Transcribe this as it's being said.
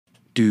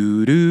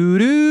Do do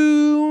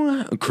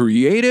do.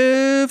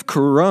 Creative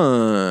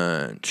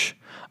Crunch.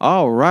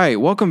 All right,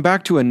 welcome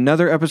back to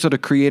another episode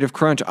of Creative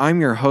Crunch.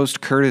 I'm your host,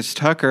 Curtis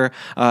Tucker.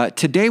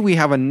 Today we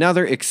have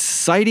another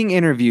exciting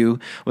interview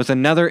with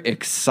another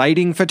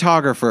exciting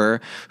photographer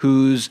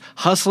who's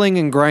hustling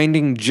and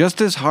grinding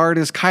just as hard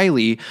as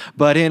Kylie,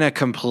 but in a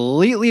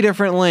completely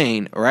different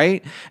lane,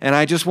 right? And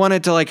I just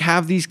wanted to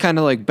have these kind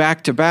of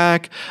back to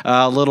back,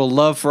 a little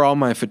love for all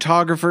my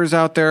photographers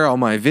out there, all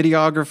my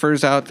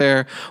videographers out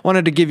there.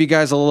 Wanted to give you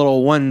guys a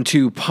little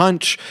 1-2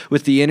 punch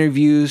with the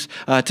interviews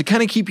to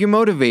kind of keep you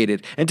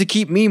motivated. And to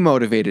keep me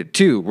motivated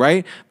too,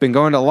 right? Been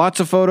going to lots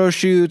of photo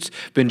shoots,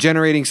 been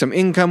generating some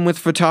income with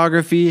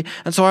photography,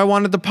 and so I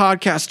wanted the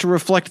podcast to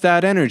reflect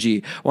that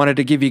energy. Wanted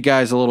to give you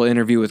guys a little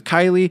interview with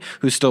Kylie,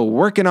 who's still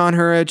working on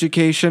her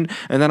education,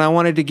 and then I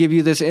wanted to give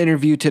you this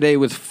interview today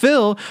with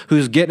Phil,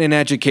 who's getting an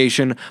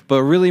education, but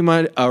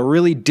a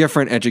really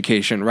different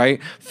education,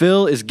 right?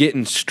 Phil is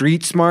getting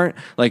street smart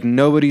like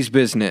nobody's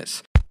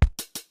business.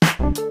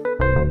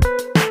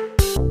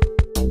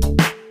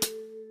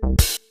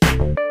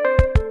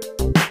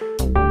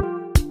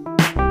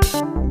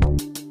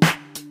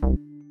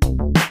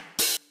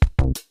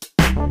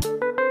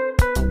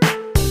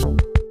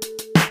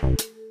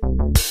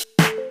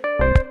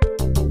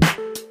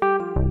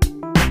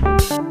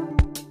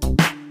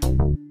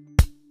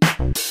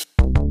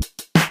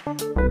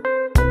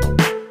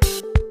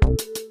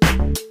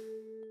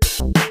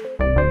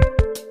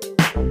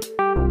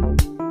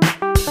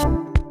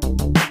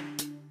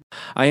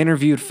 I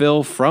interviewed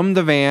Phil from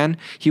the van.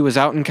 He was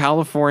out in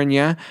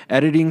California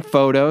editing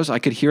photos. I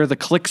could hear the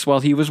clicks while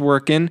he was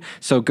working.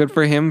 So good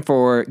for him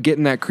for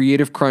getting that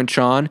creative crunch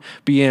on,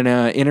 being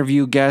an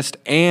interview guest,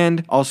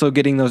 and also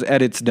getting those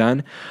edits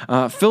done.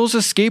 Phil's a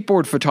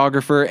skateboard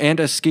photographer and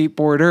a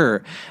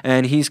skateboarder,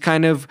 and he's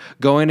kind of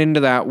going into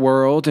that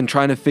world and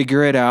trying to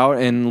figure it out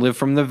and live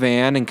from the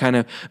van and kind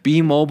of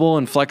be mobile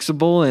and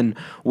flexible, and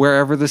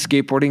wherever the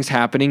skateboarding's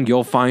happening,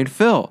 you'll find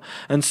Phil.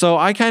 And so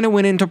I kind of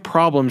went into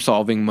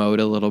problem-solving mode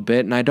a little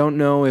bit, and I don't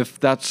know if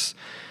that's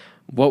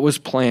what was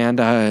planned.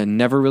 I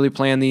never really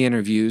planned the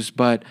interviews,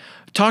 but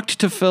talked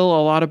to Phil a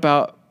lot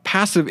about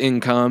passive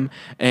income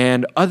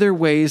and other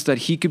ways that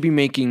he could be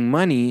making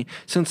money,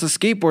 since the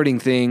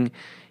skateboarding thing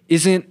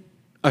isn't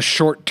a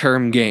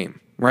short-term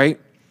game, right?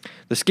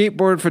 The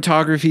skateboard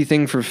photography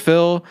thing for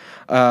Phil,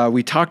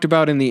 we talked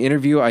about in the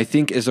interview, I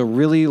think is a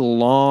really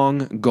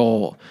long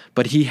goal,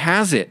 but he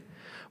has it.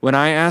 When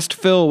I asked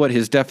Phil what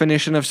his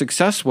definition of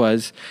success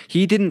was,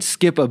 he didn't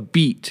skip a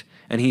beat.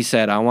 And he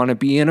said, I want to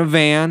be in a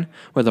van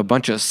with a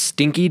bunch of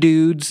stinky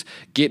dudes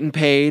getting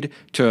paid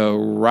to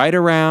ride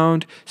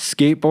around,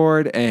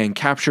 skateboard, and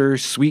capture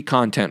sweet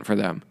content for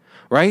them,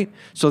 right?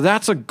 So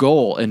that's a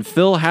goal, and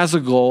Phil has a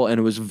goal, and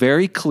it was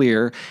very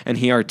clear, and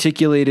he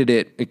articulated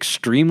it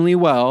extremely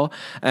well.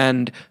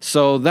 And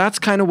so that's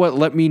kind of what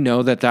let me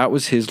know that that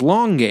was his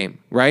long game,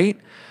 right?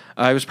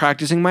 I was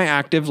practicing my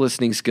active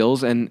listening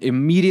skills, and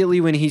immediately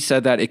when he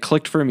said that, it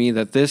clicked for me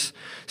that this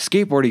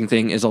skateboarding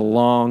thing is a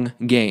long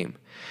game.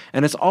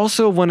 And it's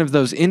also one of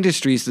those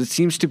industries that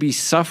seems to be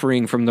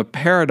suffering from the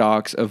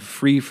paradox of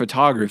free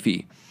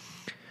photography.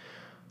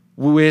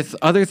 With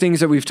other things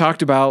that we've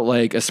talked about,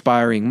 like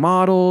aspiring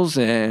models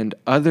and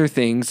other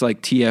things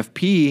like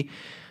TFP,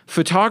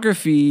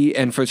 photography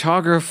and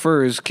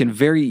photographers can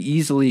very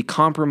easily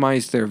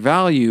compromise their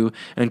value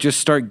and just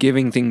start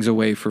giving things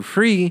away for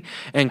free,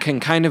 and can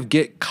kind of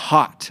get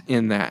caught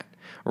in that,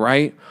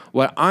 right?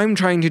 What I'm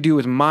trying to do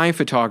with my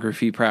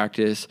photography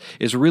practice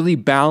is really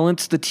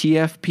balance the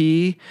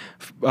TFP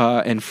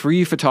and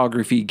free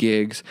photography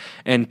gigs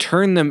and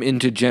turn them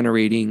into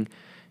generating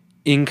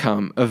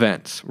income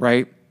events,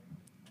 right?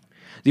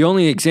 The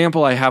only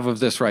example I have of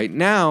this right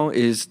now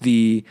is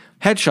the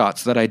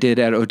headshots that I did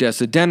at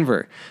Odessa,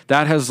 Denver.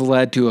 That has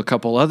led to a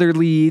couple other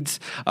leads,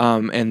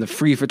 and the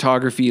free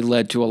photography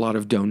led to a lot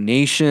of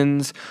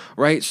donations,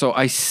 right? So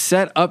I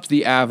set up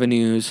the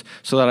avenues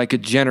so that I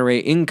could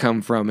generate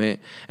income from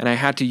it, and I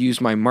had to use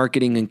my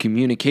marketing and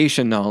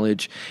communication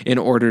knowledge in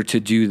order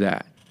to do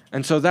that.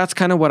 And so that's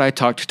kind of what I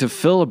talked to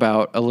Phil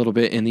about a little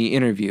bit in the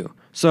interview.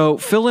 So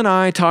Phil and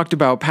I talked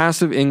about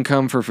passive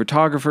income for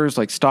photographers,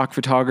 like stock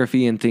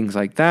photography and things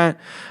like that.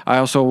 I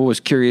also was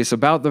curious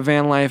about the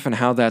van life and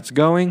how that's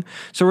going.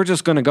 So we're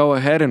just going to go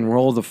ahead and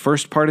roll the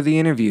first part of the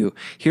interview.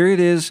 Here it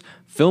is,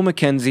 Phil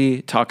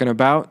McKenzie talking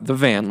about the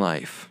van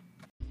life.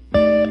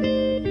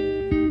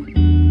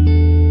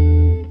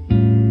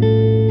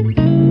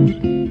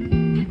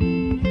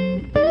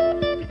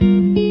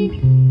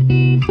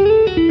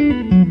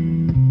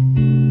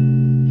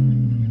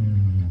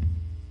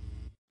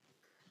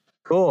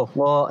 Cool.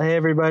 Well, hey,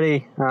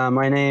 everybody.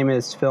 My name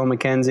is Phil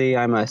McKenzie.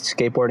 I'm a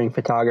skateboarding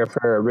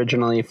photographer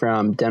originally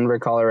from Denver,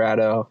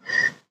 Colorado.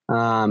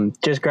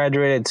 Just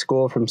graduated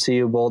school from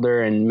CU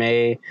Boulder in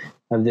May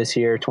of this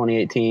year,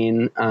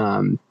 2018,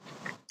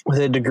 with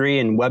a degree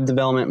in web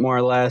development, more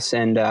or less.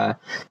 And I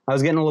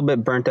was getting a little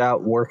bit burnt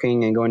out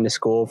working and going to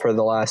school for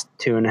the last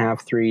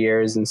 2.5, 3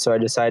 years. And so I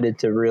decided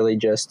to really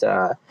just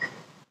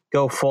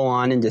go full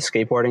on into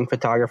skateboarding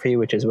photography,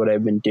 which is what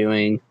I've been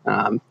doing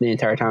the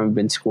entire time I've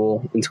been in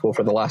school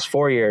for the last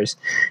 4 years.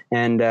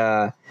 And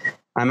I'm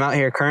out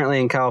here currently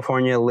in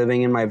California,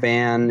 living in my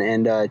van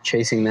and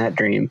chasing that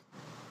dream.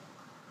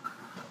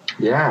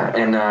 Yeah,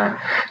 and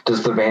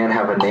does the van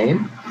have a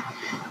name?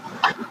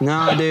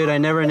 No, dude, I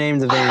never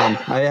named the van.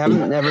 I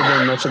haven't ever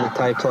been much of the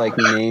type to like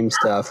name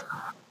stuff.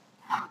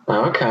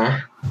 Okay.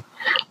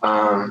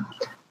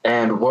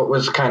 And what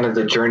was kind of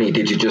the journey?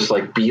 Did you just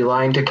like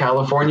beeline to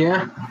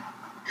California?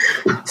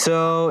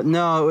 So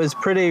no, it was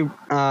pretty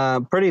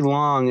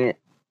long. It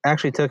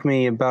actually took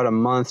me about a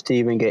month to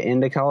even get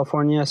into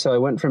California. So I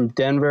went from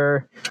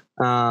Denver,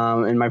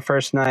 and my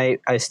first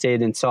night I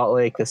stayed in Salt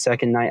Lake. The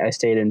second night I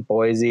stayed in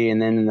Boise,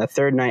 and then the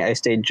third night I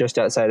stayed just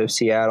outside of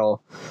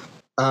Seattle.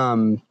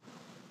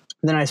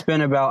 Then I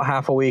spent about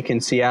half a week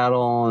in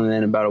Seattle and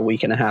then about a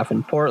week and a half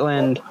in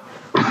Portland,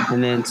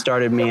 and then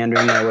started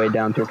meandering my way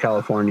down through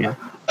California.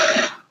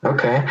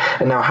 Okay.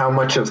 And now how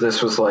much of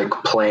this was like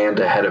planned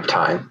ahead of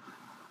time?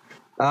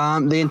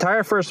 The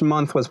entire first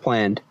month was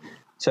planned.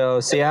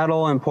 So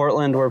Seattle and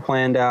Portland were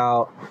planned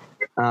out.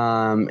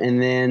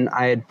 And then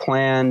I had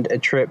planned a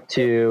trip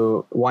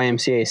to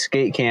YMCA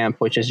Skate Camp,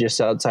 which is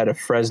just outside of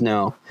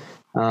Fresno.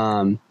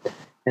 And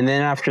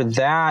then after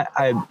that,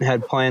 I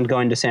had planned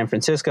going to San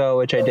Francisco,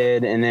 which I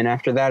did. And then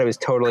after that, it was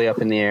totally up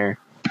in the air.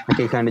 I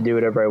could kind of do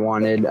whatever I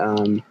wanted.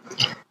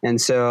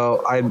 And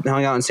so I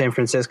hung out in San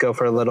Francisco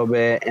for a little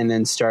bit and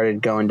then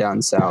started going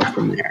down south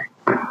from there.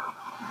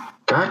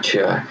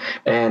 Gotcha.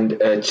 And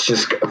it's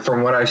just,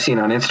 from what I've seen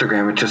on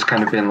Instagram, it's just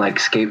kind of been like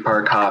skate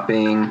park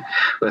hopping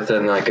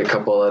within like a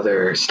couple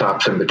other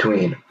stops in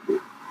between.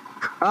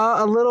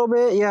 A little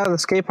bit, yeah. The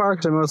skate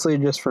parks are mostly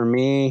just for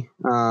me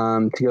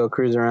to go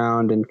cruise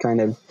around and kind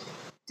of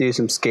do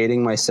some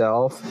skating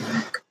myself.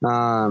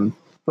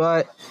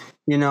 But,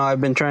 you know,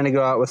 I've been trying to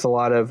go out with a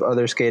lot of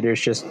other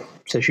skaters just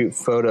to shoot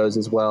photos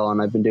as well,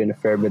 and I've been doing a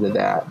fair bit of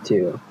that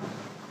too.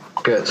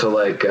 Good. So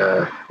like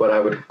what I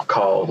would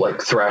call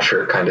like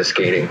thrasher kind of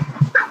skating.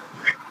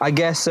 I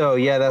guess so.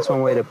 Yeah, that's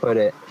one way to put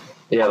it.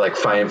 Yeah, like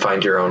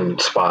find your own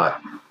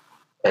spot.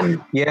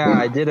 And yeah,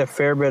 I did a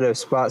fair bit of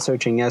spot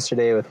searching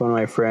yesterday with one of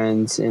my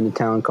friends in a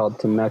town called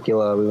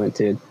Temecula. We went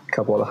to a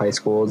couple of the high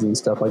schools and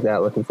stuff like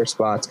that looking for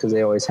spots because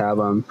they always have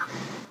them.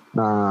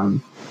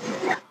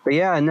 But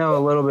yeah, I know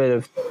a little bit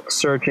of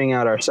searching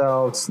out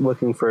ourselves,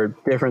 looking for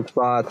different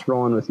spots,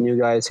 rolling with new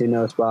guys who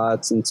know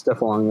spots and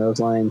stuff along those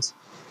lines.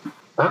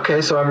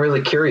 Okay, so I'm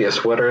really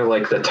curious. What are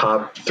like the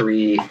top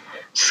 3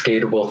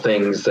 skatable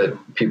things that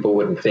people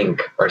wouldn't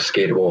think are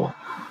skatable?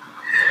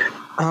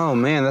 Oh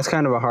man, that's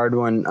kind of a hard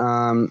one.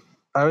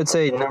 I would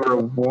say number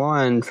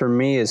 1 for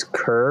me is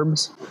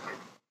curbs.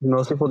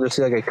 Most people just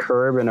see like a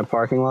curb in a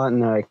parking lot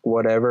and they're like,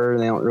 whatever.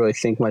 They don't really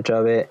think much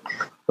of it.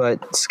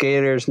 But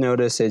skaters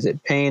notice, is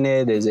it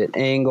painted? Is it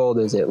angled?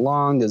 Is it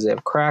long? Does it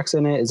have cracks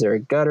in it? Is there a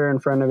gutter in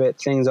front of it?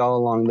 Things all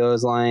along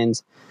those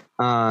lines.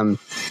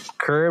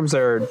 Curbs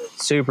are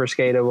super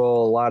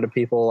skatable. A lot of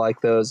people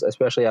like those,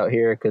 especially out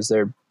here, because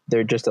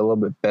they're just a little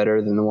bit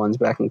better than the ones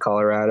back in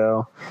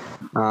Colorado.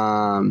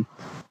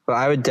 But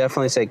I would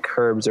definitely say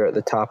curbs are at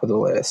the top of the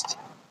list.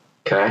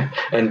 Okay.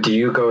 And do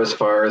you go as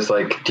far as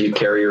like, do you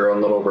carry your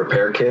own little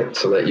repair kit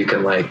so that you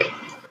can like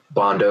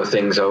Bondo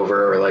things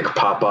over or like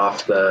pop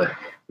off the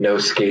no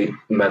skate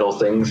metal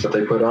things that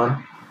they put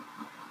on?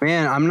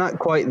 Man, I'm not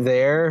quite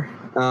there.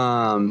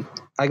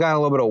 I got a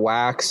little bit of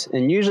wax,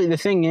 and usually the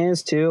thing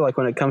is too, like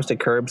when it comes to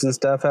curbs and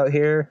stuff out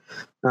here,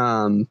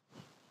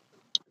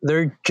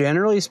 they're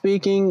generally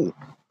speaking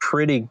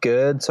pretty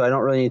good, so I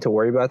don't really need to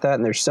worry about that.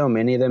 And there's so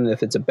many of them that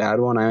if it's a bad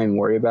one, I don't even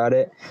worry about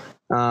it.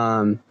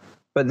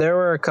 But there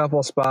were a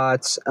couple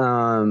spots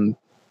that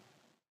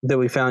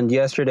we found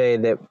yesterday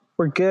that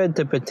were good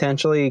to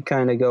potentially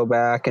kind of go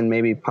back and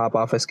maybe pop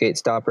off a skate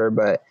stopper,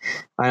 but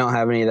I don't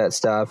have any of that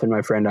stuff, and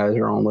my friend I was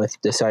rolling with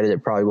decided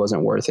it probably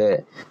wasn't worth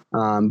it.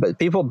 But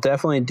people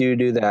definitely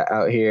do that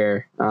out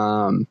here.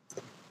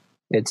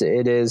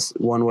 It is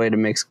one way to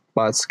make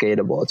spots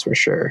skatable, it's for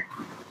sure.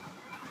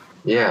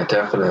 Yeah,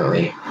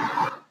 definitely.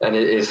 And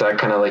is that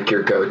kind of like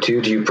your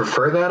go-to? Do you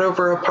prefer that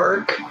over a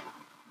park?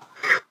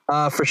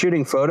 For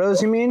shooting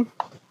photos, you mean?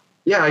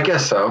 Yeah, I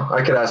guess so.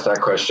 I could ask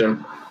that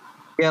question.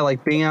 Yeah,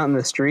 like being out in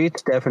the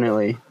streets,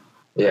 definitely.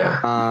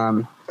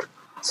 Yeah.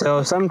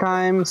 So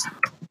sometimes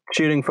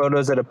shooting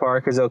photos at a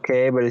park is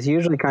okay, but it's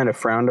usually kind of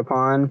frowned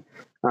upon,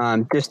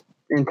 just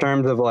in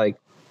terms of like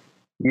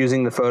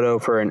using the photo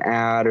for an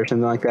ad or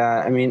something like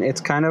that. I mean,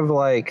 it's kind of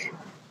like,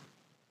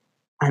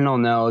 I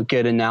don't know, a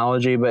good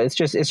analogy, but it's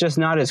just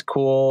not as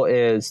cool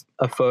as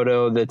a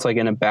photo that's like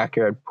in a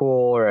backyard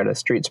pool or at a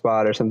street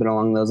spot or something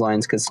along those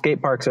lines, because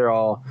skate parks are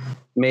all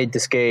made to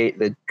skate.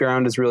 The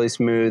ground is really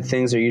smooth.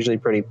 Things are usually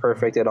pretty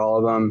perfect at all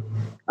of them.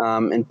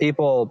 And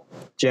people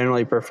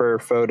generally prefer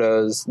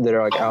photos that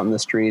are like out in the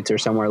streets or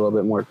somewhere a little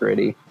bit more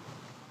gritty.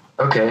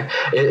 Okay.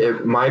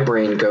 My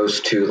brain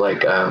goes to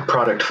like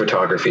product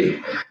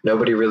photography.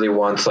 Nobody really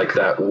wants like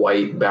that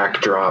white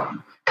backdrop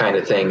kind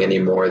of thing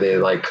anymore. They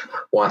like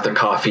want the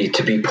coffee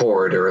to be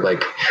poured or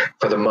like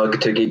for the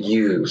mug to get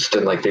used,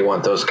 and like they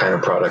want those kind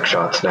of product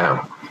shots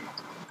now.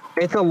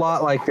 It's a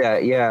lot like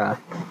that, yeah.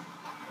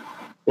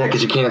 Yeah,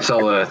 because you can't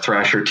sell a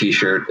Thrasher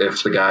t-shirt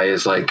if the guy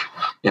is like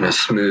in a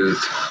smooth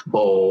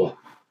bowl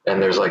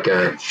and there's like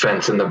a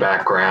fence in the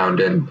background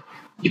and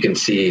you can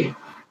see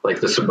like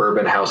the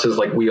suburban houses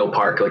like Wheel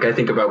Park. Like I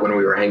think about when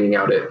we were hanging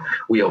out at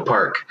Wheel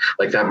Park,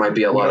 like that might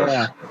be a lot of,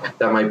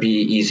 that might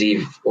be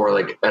easy, or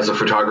like as a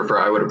photographer,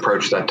 I would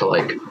approach that to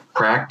like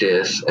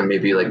practice and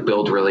maybe like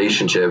build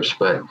relationships.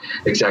 But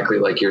exactly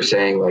like you're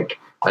saying, like,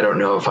 I don't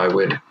know if I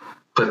would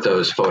put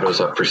those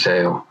photos up for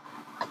sale.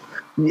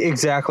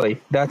 Exactly.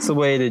 That's the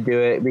way to do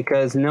it,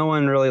 because no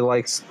one really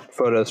likes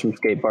photos from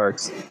skate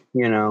parks,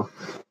 you know.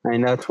 I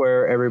mean, that's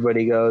where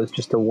everybody goes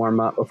just to warm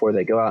up before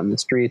they go out in the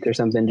streets or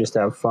something, just to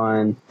have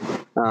fun.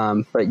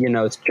 But, you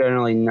know, it's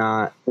generally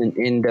not an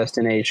in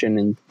destination,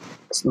 and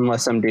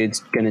unless some dude's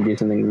going to do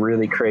something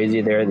really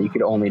crazy there that you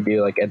could only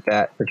do like at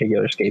that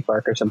particular skate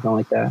park or something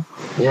like that.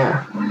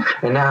 Yeah.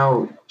 And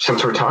now,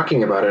 since we're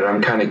talking about it,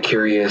 I'm kind of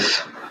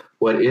curious,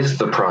 what is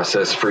the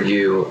process for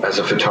you as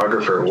a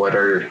photographer? What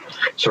are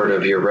sort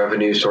of your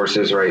revenue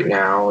sources right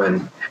now,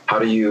 and how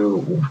do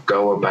you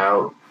go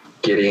about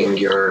getting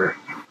your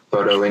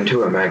photo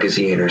into a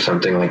magazine or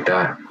something like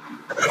that?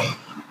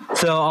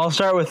 So I'll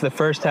start with the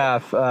first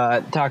half,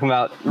 talking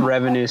about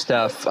revenue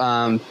stuff.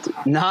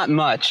 Not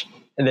much.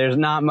 There's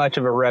not much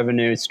of a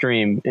revenue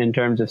stream in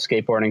terms of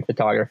skateboarding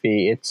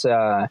photography.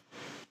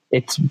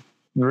 It's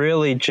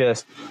really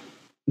just,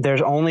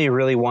 there's only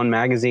really one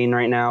magazine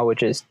right now,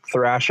 which is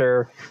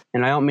Thrasher.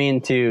 And I don't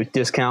mean to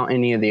discount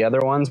any of the other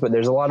ones, but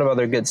there's a lot of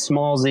other good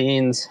small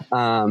zines.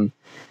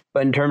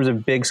 But in terms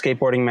of big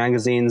skateboarding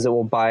magazines that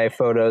will buy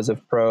photos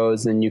of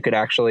pros and you could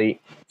actually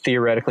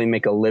theoretically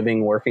make a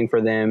living working for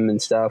them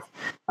and stuff,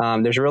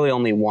 there's really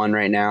only one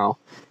right now.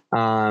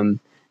 And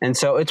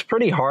so it's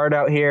pretty hard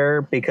out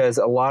here because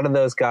a lot of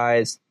those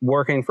guys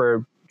working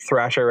for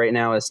Thrasher right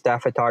now as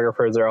staff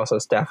photographers, they're also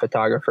staff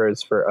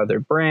photographers for other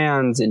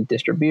brands and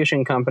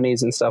distribution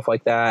companies and stuff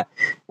like that.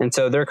 And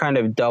so they're kind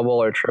of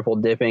double or triple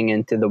dipping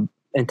into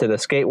the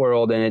skate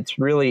world, and it's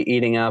really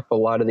eating up a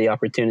lot of the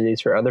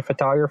opportunities for other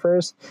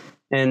photographers.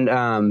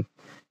 And,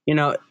 you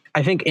know,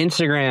 I think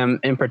Instagram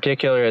in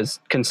particular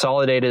has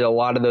consolidated a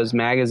lot of those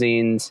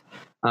magazines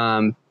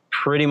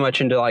pretty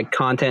much into like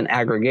content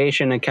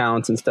aggregation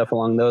accounts and stuff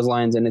along those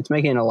lines. And it's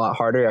making it a lot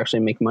harder to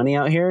actually make money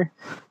out here.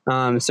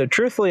 So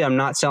truthfully, I'm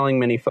not selling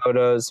many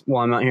photos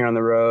while I'm out here on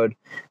the road.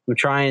 I'm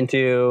trying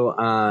to,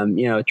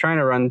 trying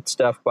to run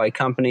stuff by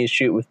companies,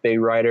 shoot with big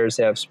writers,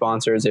 have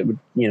sponsors that would,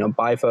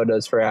 buy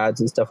photos for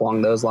ads and stuff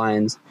along those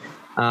lines.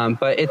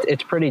 But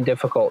it's pretty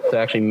difficult to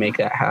actually make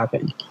that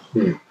happen.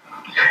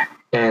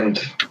 And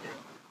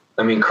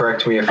I mean,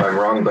 correct me if I'm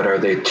wrong, but are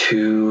they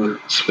too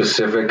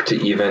specific to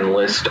even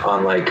list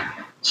on like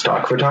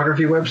stock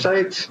photography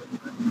websites?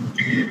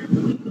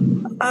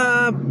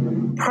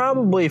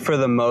 Probably for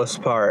the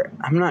most part.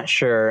 I'm not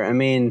sure. I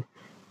mean,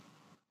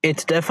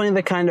 it's definitely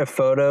the kind of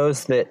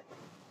photos that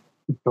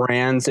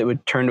brands that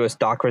would turn to a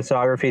stock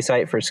photography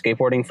site for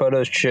skateboarding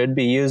photos should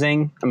be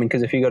using. I mean,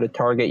 because if you go to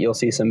Target, you'll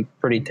see some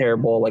pretty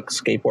terrible like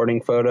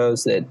skateboarding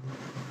photos that,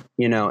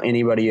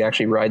 anybody who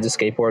actually rides a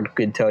skateboard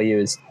could tell you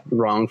is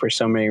wrong for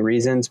so many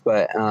reasons.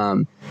 But,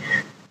 I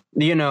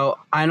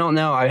don't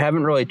know. I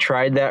haven't really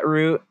tried that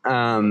route.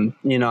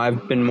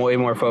 I've been way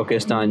more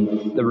focused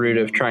on the route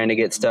of trying to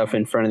get stuff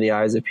in front of the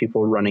eyes of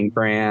people running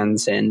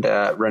brands and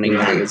running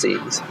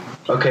magazines.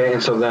 Okay.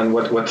 And so then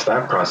what's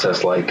that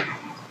process like?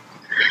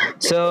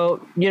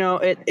 So,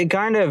 it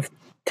kind of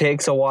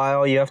takes a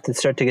while. You have to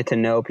start to get to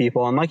know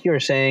people. And like you were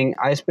saying,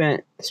 I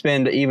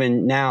spend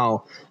even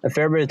now a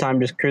fair bit of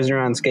time just cruising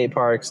around skate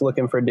parks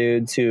looking for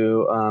dudes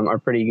who are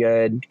pretty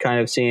good,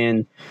 kind of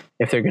seeing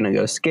if they're going to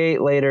go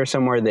skate later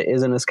somewhere that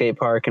isn't a skate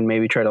park and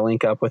maybe try to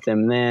link up with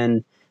them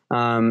then.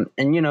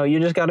 You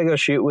just got to go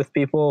shoot with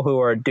people who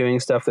are doing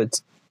stuff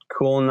that's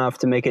cool enough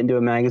to make it into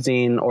a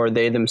magazine, or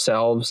they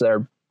themselves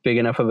are big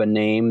enough of a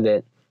name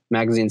that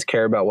magazines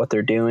care about what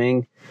they're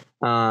doing.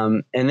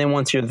 And then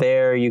once you're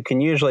there, you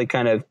can usually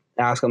kind of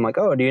ask them like,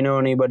 oh, do you know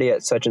anybody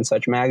at such and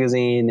such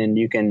magazine? And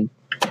you can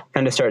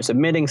kind of start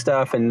submitting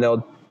stuff and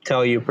they'll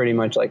tell you pretty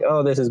much like,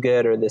 oh, this is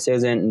good or this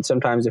isn't. And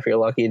sometimes if you're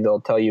lucky, they'll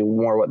tell you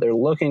more what they're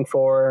looking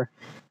for.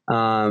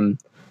 And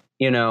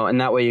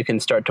that way you can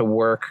start to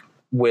work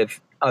with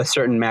a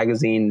certain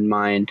magazine in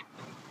mind.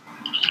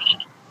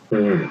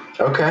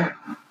 Okay.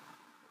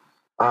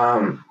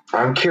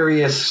 I'm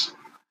curious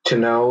to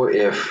know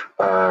if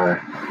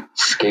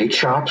skate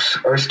shops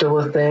are still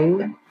a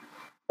thing.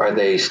 Are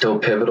they still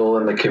pivotal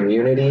in the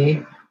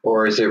community?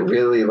 Or is it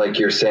really, like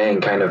you're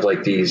saying, kind of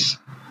like these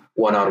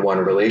one-on-one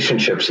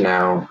relationships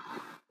now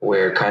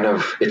where kind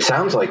of, it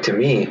sounds like to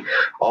me,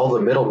 all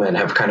the middlemen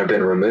have kind of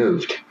been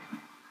removed?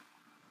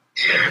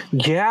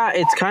 Yeah,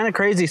 it's kind of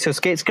crazy. So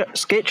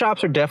skate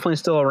shops are definitely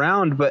still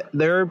around, but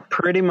they're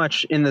pretty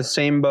much in the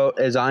same boat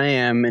as I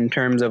am in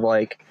terms of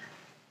like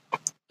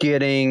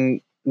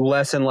getting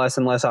less and less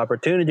and less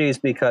opportunities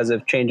because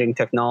of changing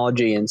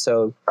technology. And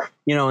so,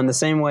 in the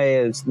same way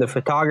as the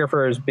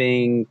photographers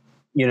being,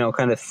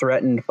 kind of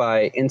threatened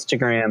by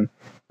Instagram,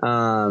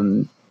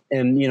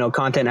 and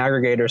content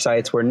aggregator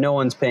sites where no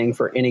one's paying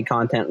for any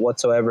content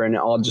whatsoever and it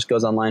all just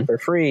goes online for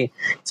free,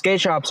 skate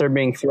shops are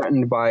being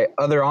threatened by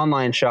other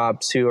online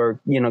shops who are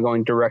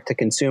going direct to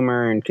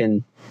consumer and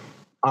can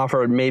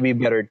offer maybe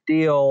better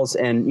deals.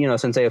 And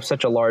since they have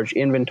such a large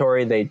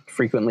inventory, they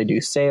frequently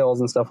do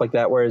sales and stuff like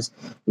that, whereas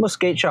most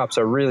skate shops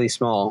are really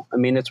small. I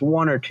mean, it's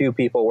 1 or 2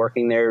 people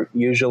working there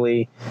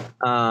usually,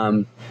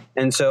 and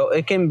so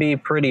it can be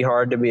pretty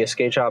hard to be a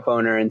skate shop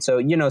owner. And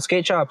so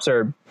skate shops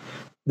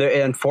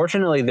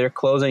unfortunately, they're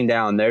closing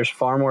down. There's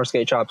far more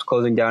skate shops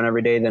closing down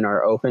every day than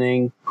are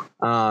opening.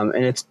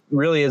 And it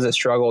really is a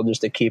struggle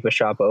just to keep a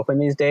shop open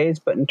these days.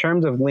 But in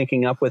terms of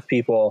linking up with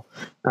people,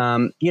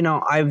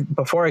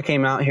 before I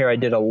came out here, I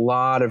did a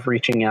lot of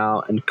reaching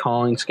out and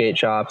calling skate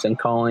shops and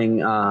calling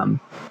sales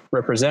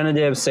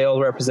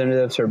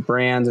representatives for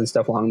brands and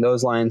stuff along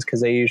those lines, because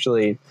they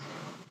usually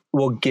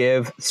will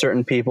give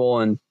certain people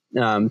and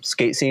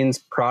skate scenes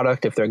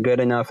product if they're good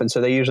enough, and so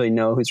they usually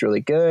know who's really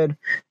good.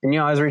 And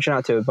I was reaching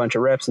out to a bunch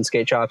of reps and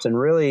skate shops, and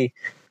really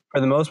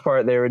for the most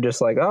part they were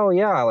just like, oh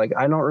yeah, like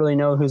I don't really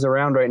know who's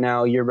around right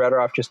now, you're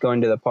better off just going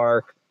to the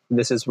park,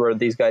 this is where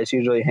these guys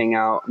usually hang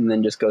out, and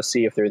then just go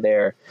see if they're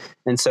there.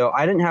 And so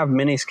I didn't have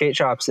many skate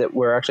shops that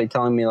were actually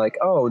telling me like,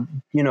 oh,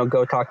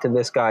 go talk to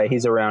this guy,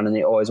 he's around and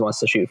he always wants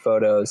to shoot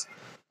photos.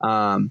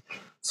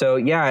 So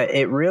yeah,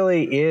 it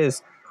really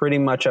is pretty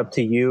much up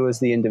to you as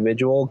the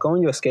individual.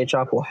 Going to a skate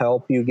shop will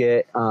help you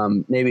get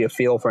maybe a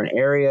feel for an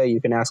area. You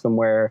can ask them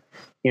where,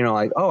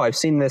 like, oh, I've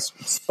seen this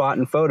spot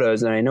in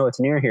photos and I know it's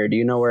near here. Do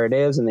you know where it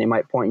is? And they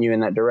might point you in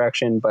that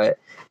direction. But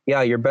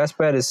yeah, your best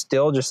bet is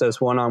still just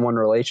those one-on-one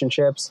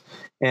relationships.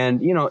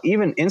 And,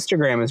 even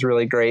Instagram is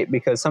really great,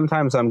 because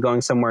sometimes I'm going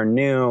somewhere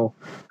new.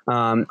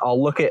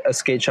 I'll look at a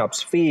skate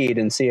shop's feed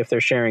and see if they're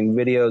sharing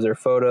videos or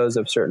photos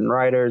of certain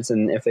riders.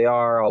 And if they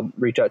are, I'll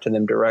reach out to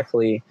them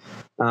directly.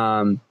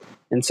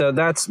 And so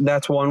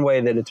that's one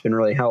way that it's been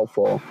really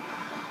helpful.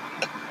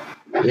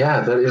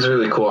 Yeah, that is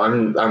really cool.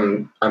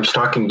 I'm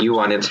stalking you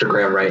on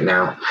Instagram right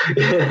now.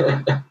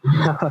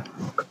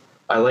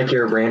 I like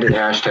your branded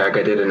hashtag.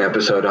 I did an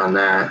episode on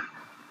that.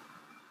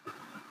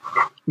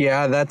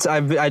 Yeah,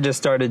 I just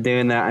started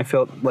doing that. I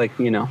felt like,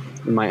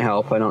 it might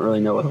help. I don't really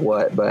know with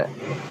what, but I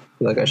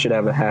feel like I should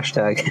have a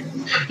hashtag.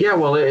 Yeah,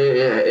 well,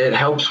 it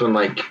helps when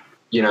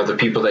the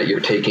people that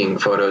you're taking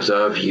photos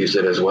of use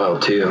it as well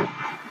too.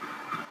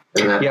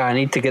 Yeah, I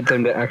need to get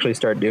them to actually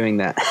start doing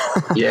that.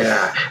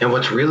 Yeah, and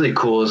what's really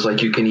cool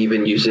is you can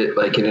even use it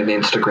in an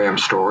Instagram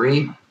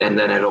story, and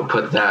then it'll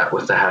put that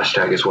with the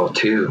hashtag as well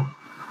too.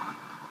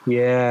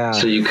 Yeah.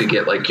 So you could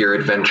get your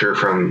adventure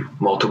from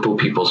multiple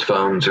people's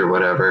phones or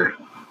whatever.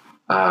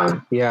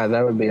 Yeah,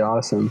 that would be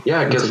awesome.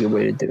 Yeah, that's a good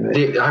way to do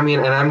it.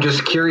 And I'm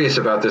just curious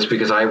about this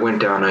because I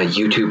went down a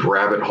YouTube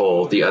rabbit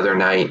hole the other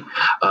night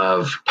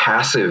of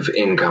passive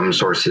income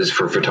sources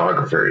for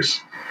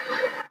photographers.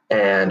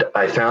 And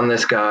I found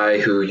this guy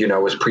who,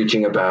 was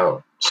preaching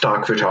about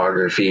stock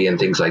photography and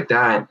things like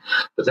that.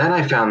 But then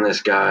I found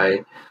this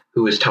guy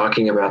who was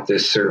talking about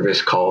this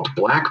service called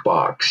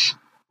Blackbox,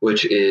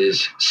 which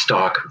is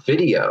stock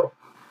video.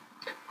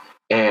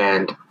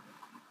 And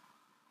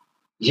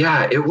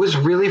yeah, it was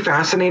really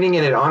fascinating.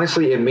 And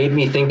it made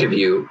me think of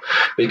you,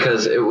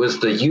 because it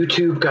was the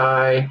YouTube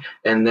guy.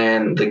 And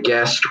then the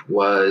guest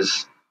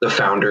was the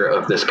founder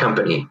of this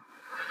company.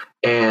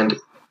 And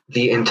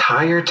the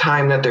entire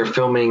time that they're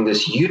filming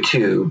this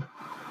YouTube,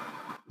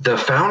 the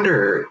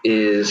founder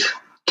is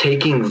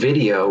taking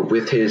video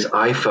with his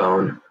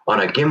iPhone on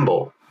a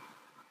gimbal.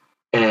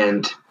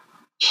 And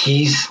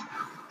he's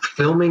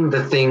filming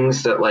the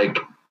things that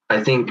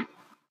I think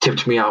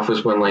tipped me off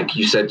was when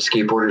you said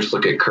skateboarders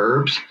look at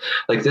curbs.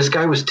 This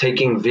guy was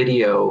taking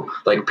video,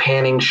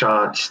 panning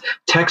shots,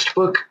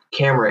 textbook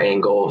camera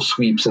angle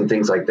sweeps and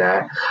things like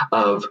that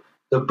of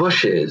the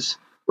bushes,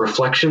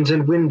 reflections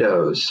in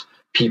windows,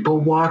 people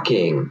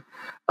walking,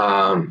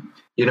 and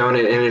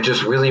it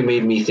just really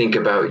made me think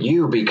about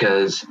you,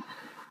 because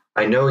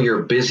I know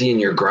you're busy and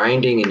you're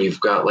grinding and you've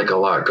got a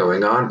lot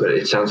going on, but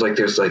it sounds like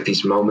there's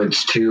these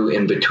moments too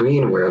in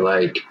between where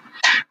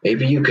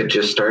maybe you could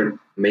just start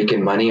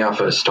making money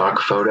off a stock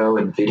photo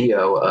and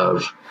video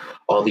of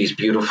all these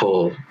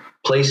beautiful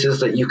places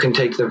that you can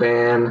take the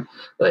van,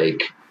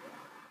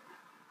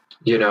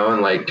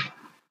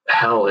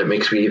 hell, it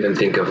makes me even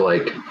think of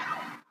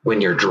when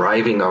you're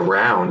driving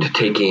around,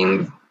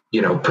 taking,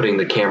 putting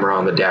the camera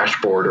on the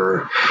dashboard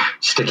or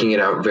sticking it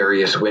out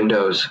various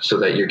windows so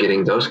that you're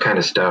getting those kind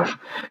of stuff.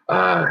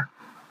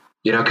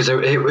 Because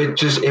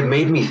it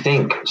made me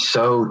think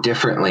so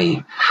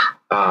differently.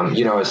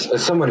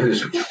 As someone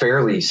who's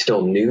fairly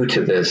still new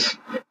to this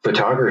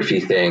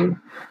photography thing,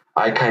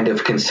 I kind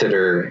of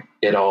consider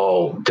it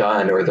all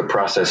done or the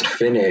process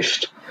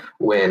finished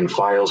when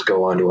files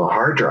go onto a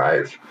hard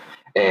drive.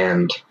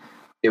 And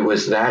it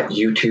was that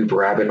YouTube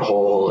rabbit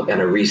hole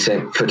and a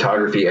recent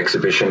photography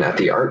exhibition at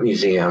the art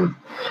museum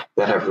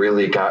that have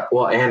really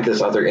and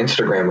this other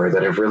Instagrammer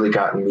that have really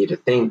gotten me to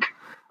think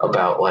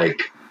about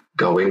like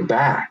going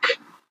back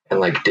and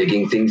like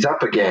digging things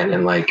up again.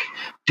 And like,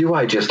 do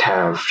I just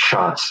have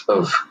shots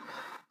of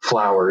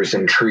flowers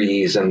and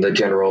trees and the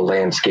general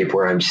landscape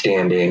where I'm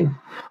standing,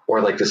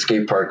 or like the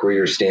skate park where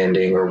you're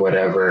standing or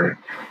whatever,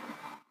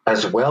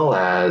 as well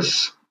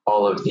as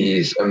all of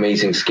these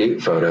amazing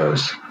skate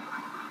photos?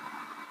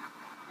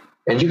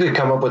 And you could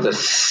come up with a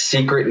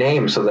secret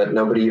name so that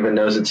nobody even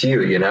knows it's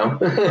you, you know?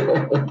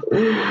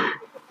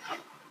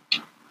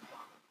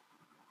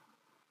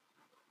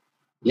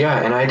 Yeah,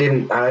 and I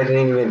didn't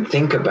even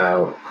think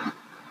about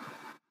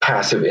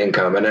passive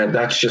income, and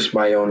that's just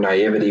my own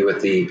naivety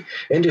with the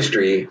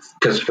industry,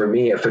 because for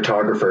me, a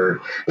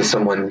photographer is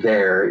someone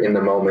there in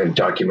the moment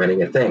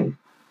documenting a thing.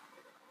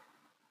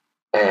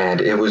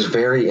 And it was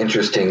very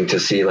interesting to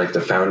see like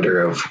the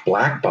founder of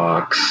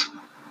Blackbox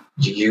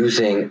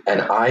using an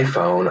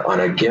iPhone on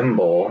a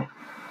gimbal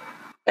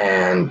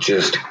and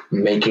just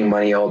making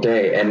money all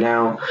day. And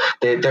now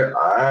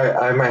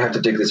I might have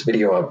to dig this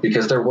video up,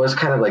 because there was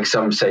kind of like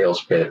some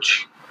sales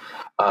pitch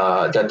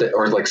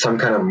or like some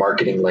kind of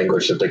marketing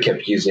language that they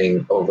kept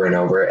using over and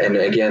over. And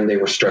again, they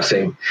were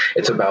stressing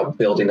it's about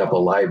building up a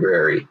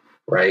library,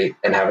 right?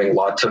 And having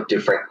lots of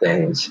different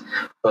things.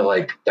 But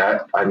like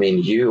that, I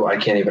mean, I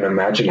can't even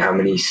imagine how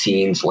many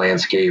scenes,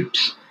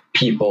 landscapes,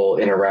 people,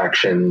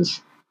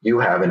 interactions you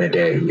have in a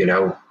day, you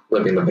know,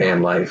 living the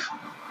van life.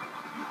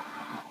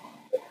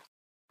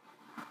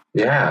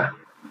 Yeah.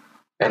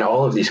 And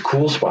all of these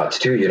cool spots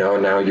too, you know,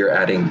 now you're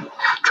adding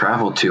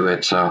travel to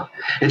it. So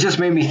it just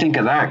made me think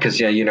of that, because,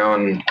 yeah, you know,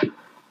 and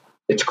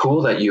it's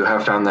cool that you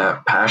have found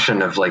that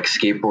passion of like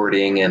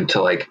skateboarding and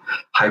to like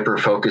hyper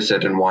focus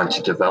it and want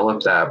to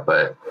develop that.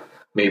 But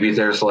maybe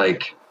there's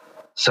like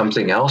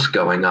something else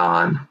going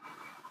on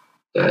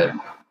that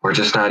we're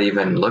just not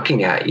even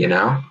looking at, you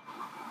know?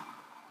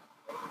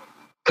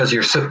 Because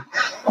you're so...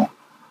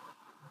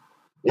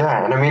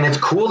 Yeah, and I mean, it's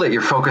cool that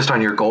you're focused on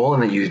your goal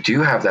and that you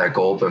do have that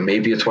goal, but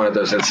maybe it's one of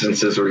those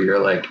instances where you're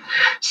like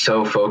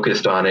so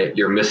focused on it,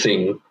 you're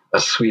missing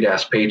a sweet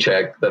ass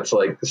paycheck that's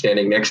like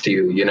standing next to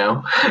you, you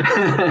know?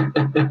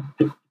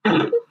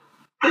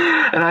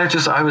 And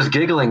I was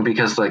giggling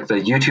because like the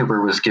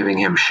YouTuber was giving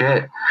him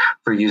shit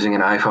for using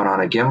an iPhone on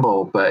a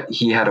gimbal, but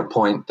he had a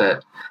point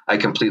that I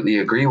completely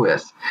agree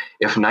with.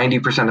 If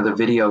 90% of the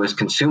video is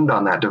consumed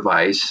on that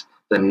device,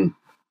 then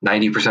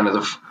 90%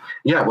 of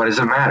what does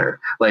it matter?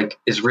 Like,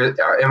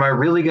 am I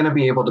really going to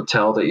be able to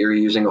tell that you're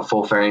using a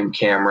full frame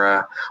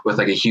camera with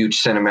like a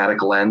huge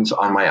cinematic lens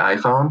on my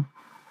iPhone?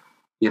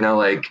 You know,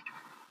 like,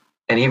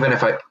 and even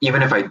if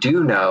I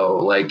do know,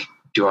 like,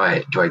 do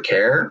I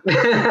care?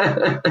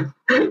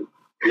 And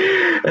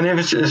it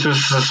was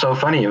just so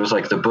funny. It was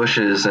like the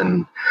bushes,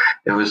 and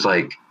it was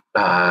like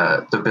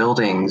the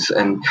buildings,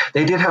 and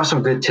they did have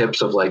some good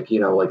tips of like, you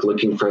know, like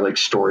looking for like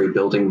story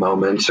building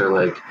moments or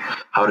like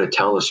how to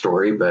tell a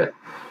story, but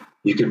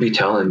you could be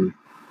telling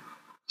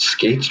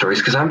skate stories,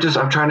 because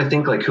I'm trying to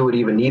think like who would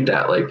even need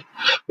that. Like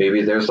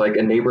maybe there's like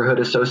a neighborhood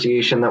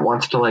association that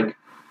wants to like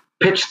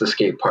pitch the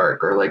skate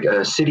park, or like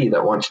a city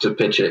that wants to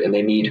pitch it and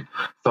they need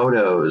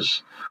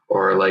photos,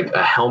 or like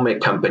a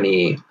helmet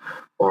company,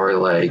 or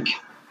like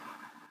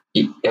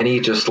any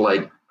just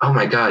like, oh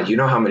my God, you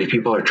know how many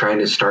people are trying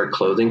to start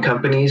clothing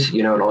companies,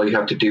 you know, and all you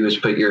have to do is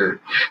put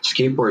your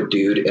skateboard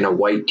dude in a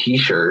white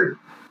t-shirt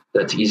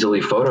that's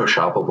easily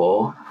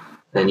photoshoppable,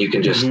 and you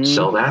can just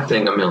sell that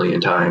thing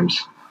 1,000,000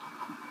 times.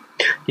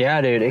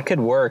 Yeah, dude, it could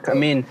work. I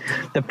mean,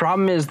 the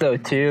problem is though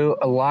too,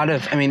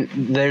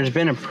 there's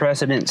been a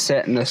precedent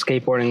set in the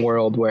skateboarding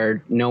world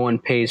where no one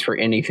pays for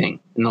anything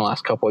in the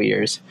last couple of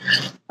years.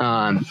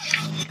 And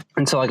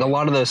so like a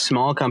lot of those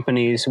small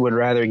companies would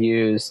rather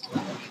use,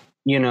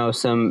 you know,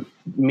 some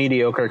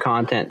mediocre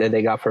content that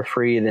they got for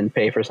free than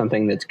pay for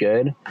something that's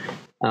good.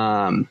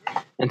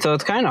 And so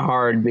it's kind of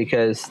hard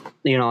because,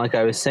 you know, like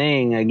I was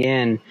saying,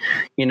 again,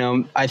 you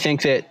know, I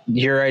think that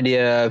your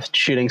idea of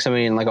shooting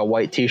somebody in like a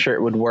white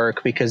t-shirt would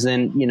work, because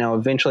then, you know,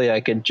 eventually I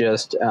could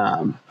just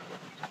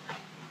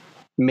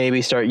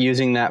maybe start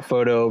using that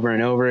photo over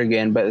and over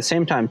again. But at the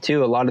same time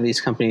too, a lot of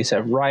these companies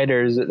have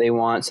writers that they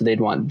want, so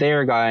they'd want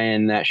their guy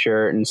in that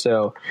shirt. And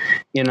so,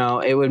 you know,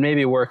 it would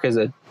maybe work as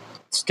a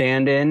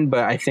stand-in,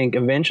 but I think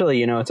eventually,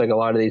 you know, it's like a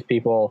lot of these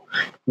people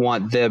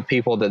want the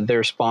people that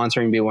they're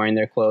sponsoring to be wearing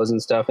their clothes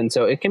and stuff, and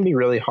so it can be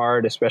really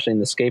hard, especially in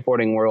the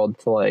skateboarding world,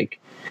 to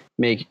like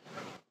make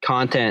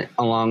content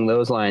along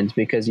those lines,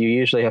 because you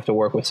usually have to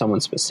work with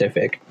someone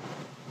specific.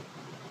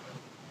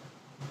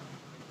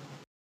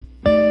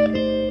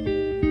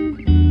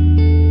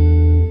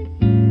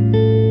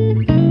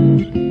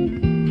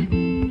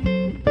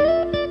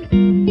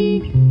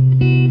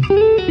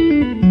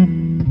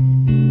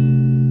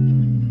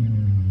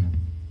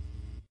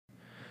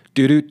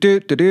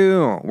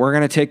 We're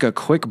going to take a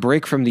quick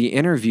break from the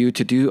interview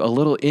to do a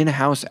little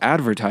in-house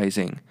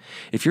advertising.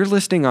 If you're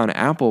listening on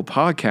Apple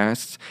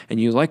Podcasts and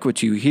you like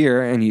what you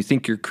hear and you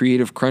think your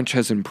creative crunch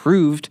has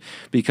improved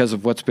because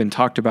of what's been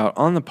talked about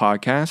on the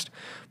podcast,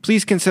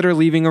 please consider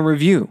leaving a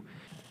review.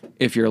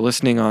 If you're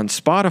listening on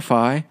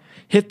Spotify,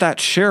 hit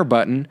that share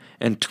button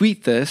and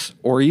tweet this,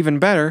 or even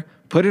better,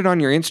 put it on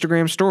your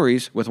Instagram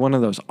stories with one of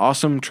those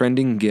awesome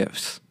trending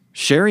GIFs.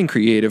 Sharing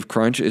Creative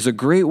Crunch is a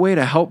great way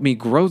to help me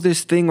grow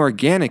this thing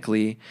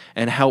organically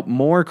and help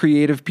more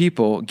creative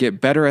people get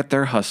better at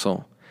their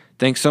hustle.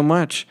 Thanks so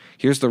much.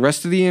 Here's the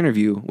rest of the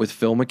interview with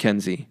Phil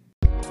McKenzie.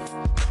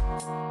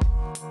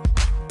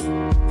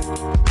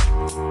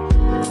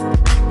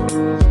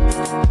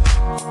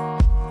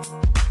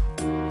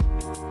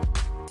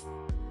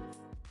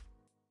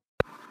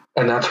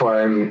 And that's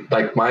why I'm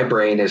like, my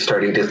brain is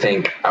starting to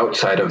think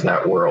outside of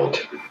that world,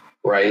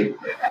 right?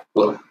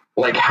 Well,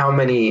 like how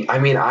many, I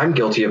mean, I'm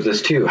guilty of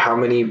this too. How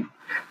many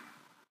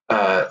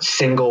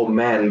single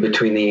men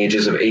between the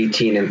ages of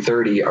 18 and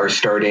 30 are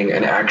starting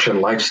an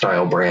action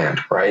lifestyle brand,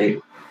 right?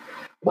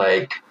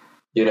 Like,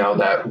 you know,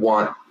 that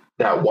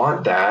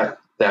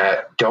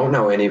don't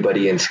know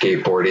anybody in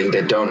skateboarding,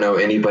 that don't know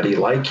anybody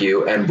like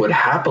you, and would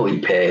happily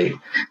pay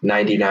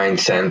 99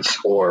 cents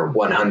or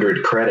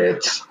 100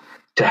 credits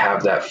to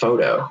have that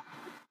photo.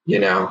 You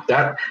know,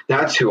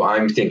 that's who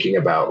I'm thinking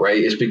about,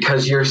 right? Is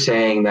because you're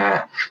saying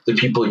that the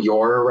people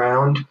you're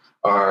around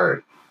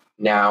are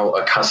now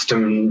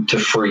accustomed to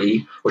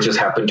free, which has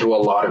happened to a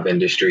lot of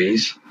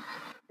industries.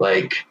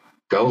 Like,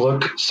 go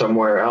look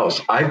somewhere else.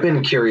 I've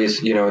been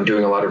curious, you know, and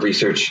doing a lot of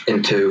research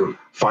into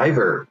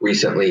Fiverr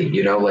recently,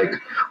 you know, like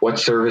what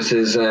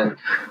services and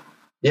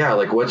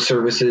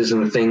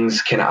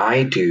things can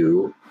I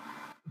do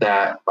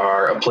that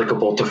are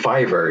applicable to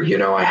Fiverr. You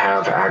know, I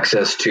have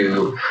access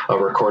to a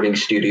recording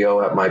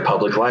studio at my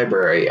public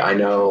library. I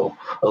know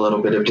a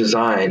little bit of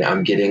design.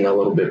 I'm getting a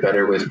little bit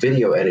better with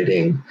video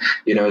editing.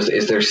 You know,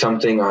 is there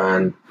something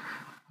on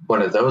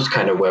one of those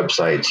kind of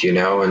websites, you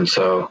know? And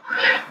so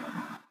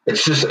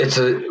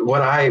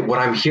what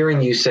I'm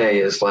hearing you say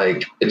is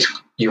like,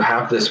 you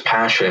have this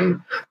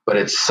passion, but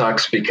it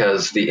sucks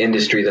because the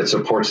industry that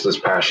supports this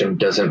passion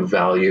doesn't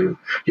value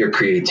your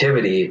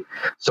creativity.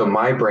 So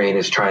my brain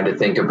is trying to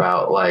think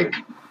about like,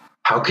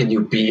 how can you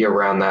be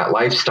around that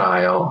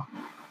lifestyle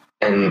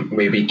and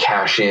maybe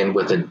cash in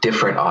with a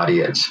different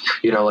audience?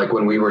 You know, like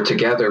when we were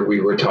together, we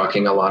were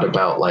talking a lot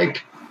about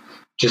like,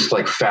 just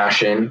like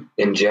fashion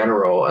in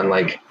general and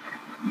like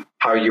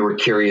how you were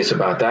curious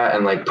about that.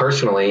 And like,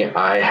 personally,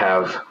 I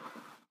have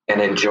and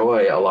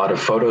enjoy a lot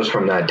of photos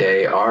from that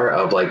day are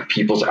of like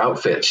people's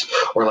outfits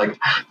or like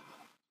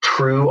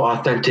true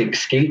authentic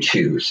skate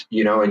shoes,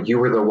 you know, and you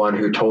were the one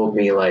who told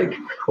me like,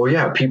 oh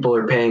yeah, people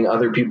are paying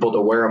other people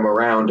to wear them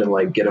around and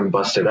like get them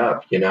busted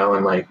up, you know?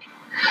 And like,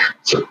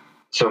 so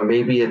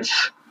maybe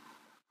it's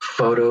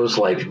photos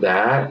like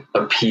that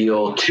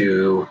appeal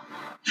to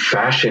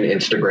fashion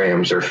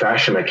Instagrams or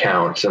fashion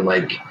accounts, and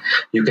like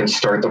you can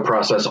start the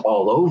process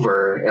all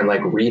over and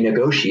like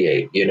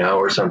renegotiate, you know,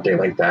 or something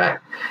like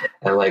that,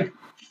 and like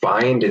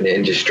find an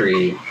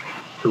industry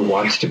who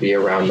wants to be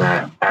around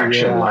that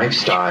action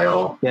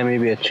lifestyle. Yeah,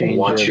 maybe a change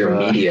wants your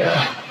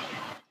media.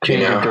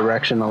 Change of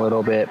direction a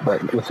little bit,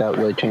 but without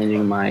really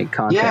changing my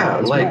content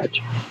as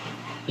much.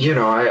 You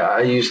know,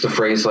 I use the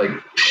phrase like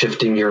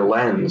shifting your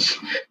lens,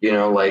 you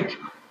know, like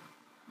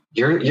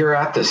you're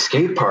at the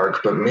skate park,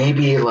 but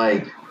maybe you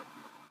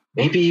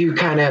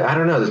kind of, I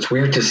don't know, that's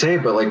weird to say,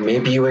 but like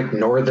maybe you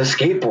ignore the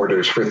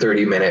skateboarders for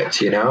 30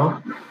 minutes, you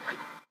know?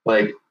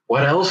 Like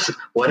what else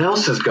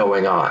is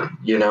going on?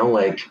 You know,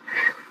 like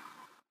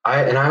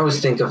I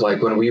always think of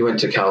like when we went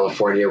to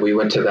California, we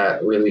went to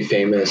that really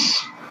famous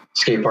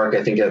skate park.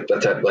 I think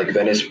that's at like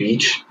Venice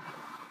Beach.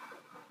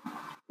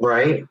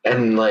 Right.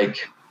 And like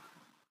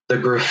the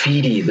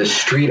graffiti, the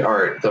street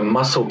art, the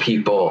muscle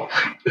people,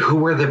 who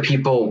were the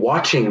people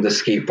watching the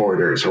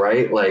skateboarders,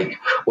 right? Like,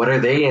 what are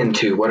they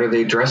into? What are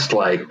they dressed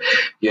like?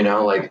 You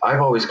know, like I've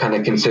always kind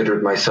of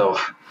considered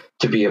myself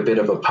to be a bit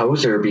of a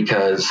poser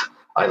because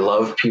I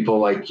love people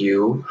like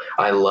you.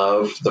 I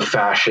love the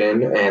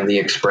fashion and the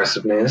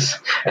expressiveness,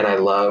 and I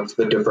love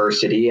the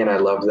diversity, and I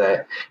love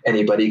that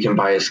anybody can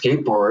buy a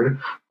skateboard.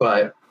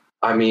 But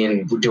I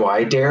mean, do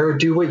I dare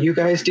do what you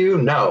guys do?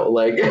 No,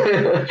 like,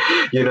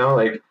 you know,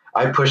 like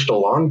I pushed a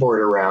longboard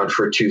around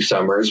for 2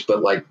 summers,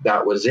 but like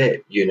that was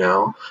it, you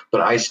know.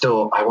 But I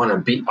want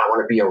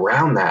to be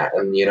around that,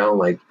 and you know,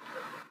 like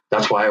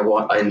that's why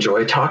I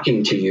enjoy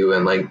talking to you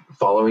and like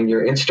following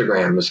your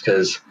Instagram, is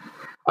because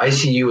I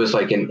see you as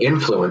like an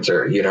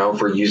influencer, you know,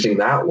 for using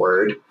that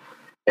word,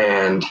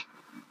 and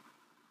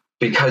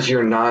because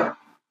you're not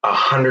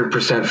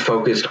 100%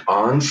 focused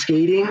on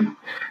skating,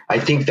 I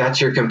think that's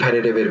your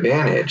competitive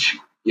advantage,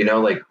 you know,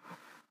 like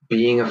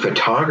being a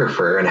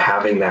photographer and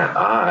having that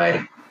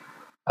eye.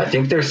 I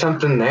think there's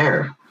something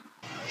there.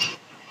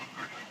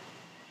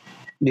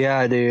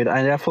 Yeah, dude,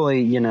 I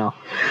definitely, you know,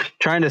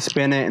 trying to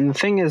spin it. And the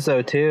thing is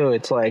though, too,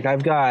 it's like,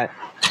 I've got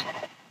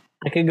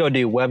I could go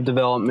do web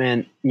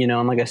development,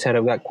 and like I said,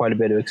 I've got quite a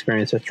bit of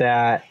experience with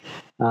that.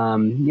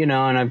 And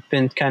I've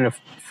been kind of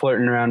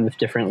flirting around with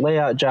different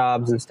layout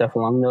jobs and stuff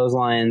along those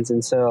lines.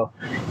 And so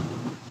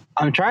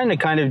I'm trying to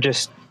kind of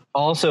just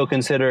also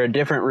consider a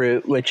different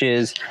route, which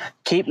is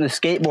keep the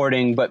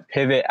skateboarding, but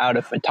pivot out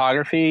of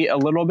photography a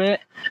little bit,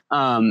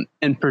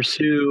 and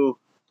pursue,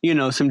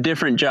 some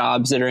different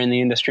jobs that are in the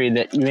industry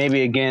that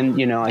maybe,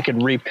 again, I could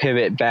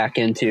repivot back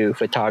into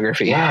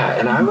photography. Yeah.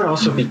 And I would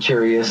also be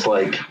curious,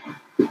 like,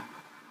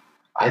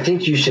 I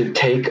think you should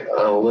take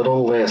a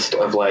little list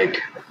of like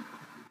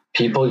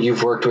people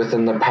you've worked with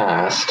in the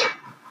past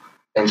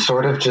and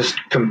sort of just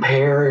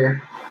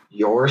compare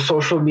your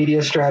social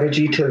media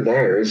strategy to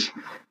theirs.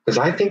 Because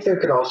I think there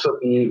could also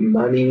be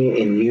money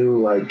in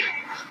you, like,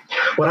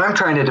 what I'm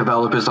trying to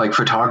develop is like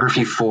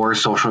photography for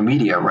social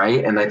media,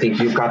 right? And I think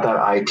you've got that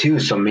eye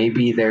too. So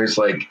maybe there's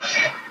like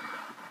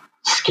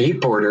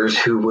skateboarders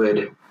who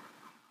would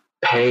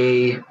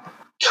pay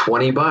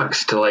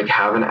 $20 to like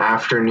have an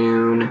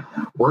afternoon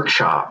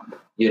workshop,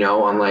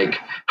 on like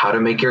how to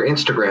make your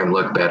Instagram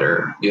look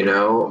better,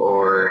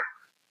 or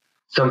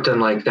something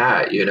like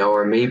that,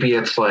 or maybe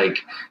it's like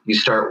you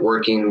start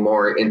working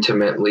more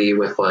intimately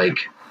with like,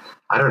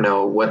 I don't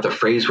know what the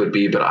phrase would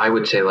be, but I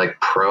would say like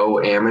pro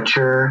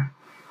amateur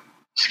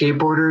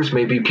skateboarders,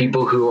 maybe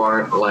people who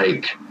aren't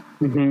like,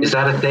 is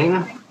that a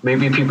thing?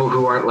 Maybe people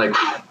who aren't like,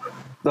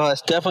 no,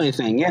 that's definitely a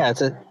thing. Yeah.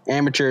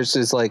 Amateurs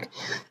is like,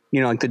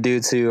 like the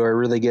dudes who are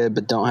really good,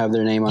 but don't have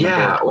their name on the board.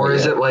 Yeah. Or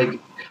is it like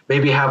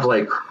maybe have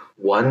like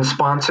one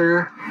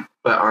sponsor,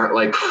 but aren't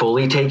like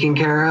fully taken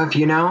care of,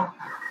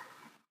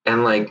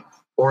 and like,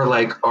 or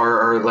like,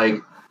 are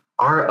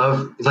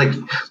of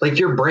like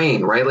your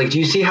brain, right? Like, do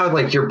you see how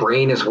like your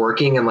brain is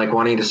working and like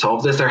wanting to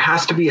solve this? There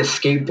has to be a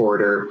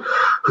skateboarder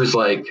who's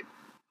like,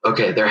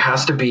 okay, there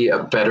has to be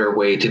a better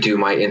way to do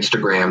my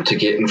Instagram to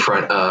get in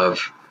front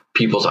of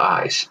people's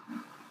eyes.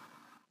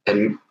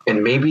 And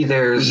maybe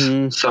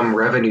there's some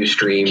revenue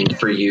stream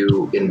for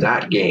you in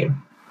that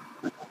game.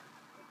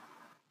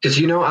 Because,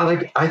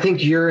 I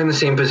think you're in the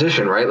same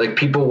position, right? Like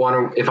people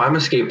want to, if I'm a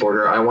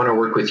skateboarder, I want to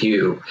work with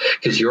you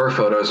because your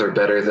photos are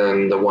better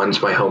than the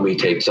ones my homie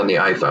takes on the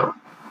iPhone.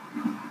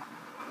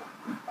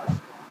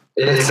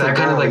 Is that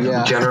kind of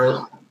like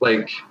general,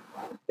 like,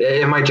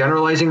 am I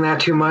generalizing that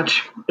too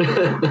much?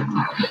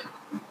 Yeah,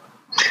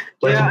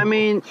 I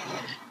mean,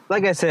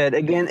 like I said,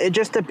 again, it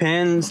just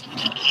depends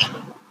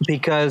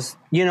because,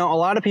 a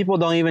lot of people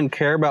don't even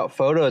care about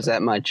photos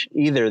that much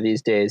either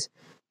these days.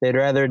 They'd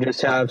rather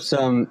just have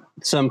some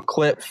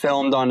clip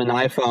filmed on an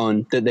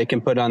iPhone that they can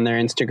put on their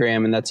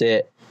Instagram and that's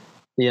it.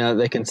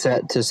 They can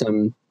set to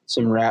some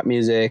rap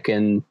music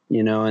and,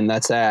 and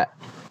that's that.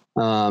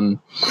 And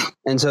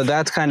so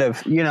that's kind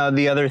of,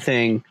 the other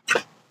thing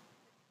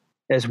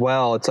as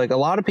well. It's like a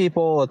lot of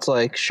people, it's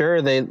like,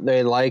 sure,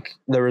 they like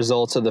the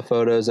results of the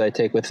photos I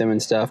take with them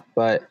and stuff,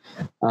 but,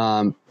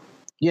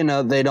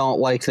 they don't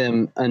like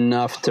them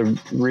enough to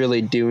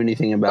really do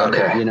anything about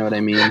it. You know what I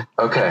mean?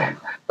 Okay.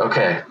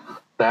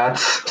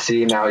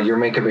 See, now you're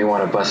making me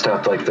want to bust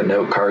out like the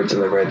note cards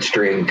and the red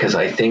string, because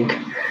I think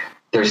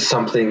there's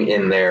something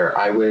in there.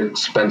 I would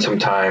spend some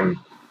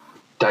time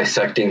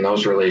dissecting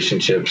those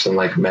relationships and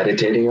like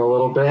meditating a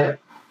little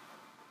bit.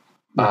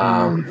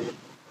 And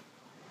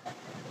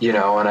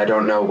I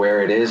don't know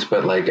where it is,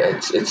 but like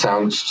it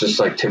sounds just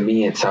like, to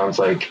me, it sounds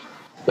like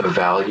the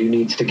value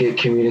needs to get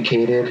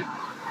communicated.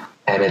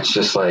 And it's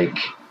just like,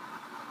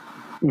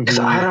 because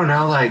I don't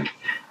know, like,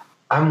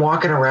 I'm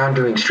walking around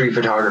doing street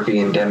photography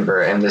in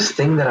Denver, and this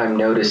thing that I'm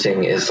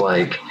noticing is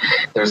like,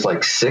 there's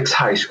like 6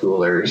 high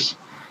schoolers.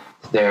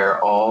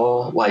 They're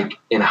all like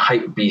in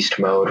hype beast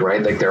mode,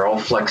 right? Like they're all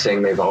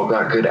flexing. They've all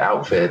got good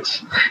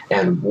outfits.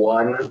 And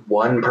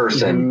one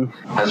person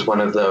has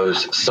one of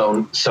those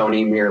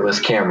Sony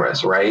mirrorless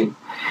cameras, right?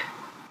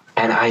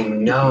 And I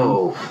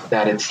know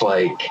that it's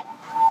like,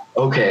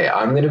 okay,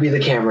 I'm going to be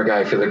the camera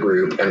guy for the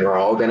group and we're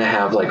all going to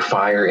have like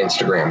fire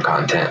Instagram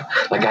content.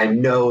 Like I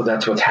know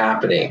that's what's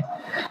happening.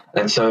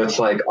 And so it's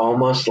like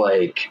almost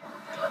like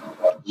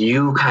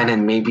you kind of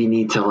maybe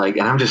need to like,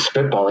 and I'm just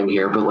spitballing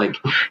here, but like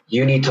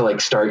you need to like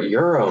start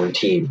your own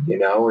team,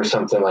 or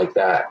something like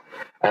that.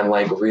 And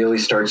like really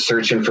start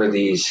searching for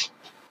these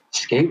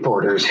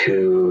skateboarders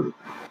who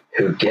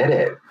get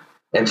it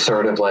and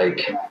sort of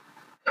like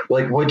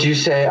would you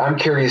say, I'm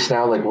curious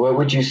now, like what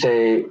would you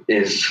say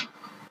is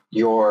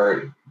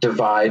your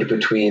divide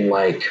between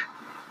like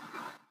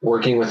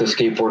working with a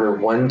skateboarder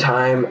one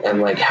time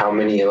and like how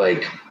many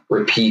like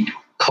repeat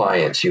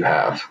clients you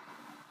have?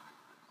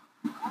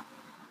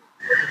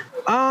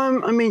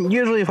 I mean,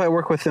 usually if I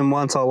work with them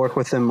once, I'll work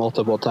with them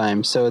multiple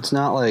times. So it's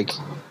not like,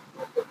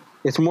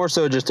 it's more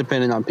so just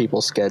depending on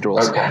people's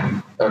schedules.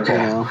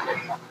 Okay.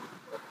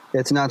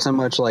 It's not so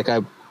much like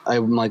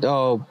I'm like,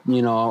 oh,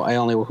 I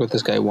only work with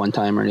this guy one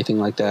time or anything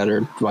like that,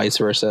 or vice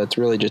versa. It's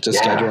really just a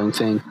scheduling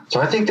thing.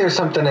 So I think there's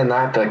something in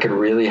that could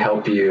really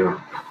help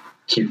you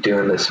keep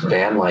doing this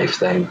van life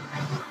thing.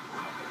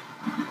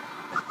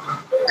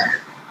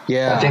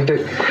 Yeah. I think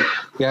that.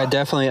 Yeah,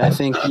 definitely. I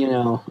think,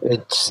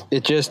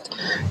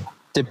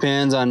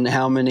 depends on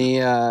how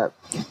many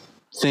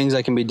things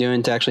I can be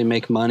doing to actually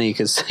make money,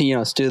 because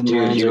student Dude,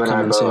 loans you are and I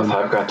coming both. soon.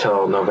 I've got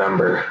till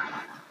November.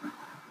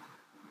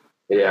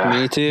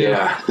 Yeah. Me too.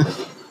 Yeah.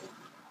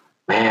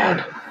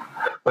 Man.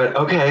 But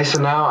okay,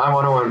 so now I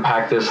want to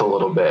unpack this a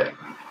little bit.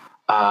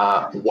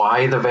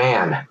 Why the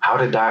van? How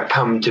did that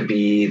come to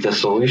be the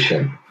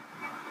solution?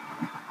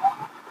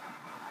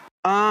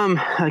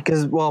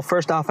 Because, well,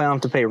 first off, I don't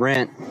have to pay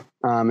rent,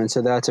 and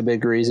so that's a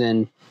big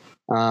reason.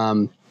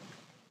 And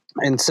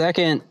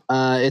second,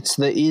 it's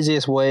the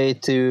easiest way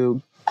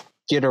to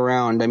get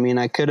around. I mean,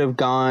 I could have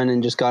gone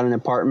and just got an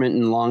apartment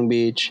in Long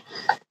Beach,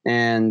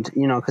 and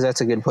because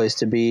that's a good place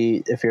to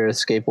be if you're a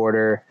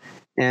skateboarder,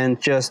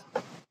 and just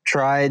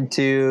tried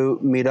to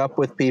meet up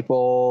with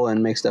people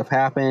and make stuff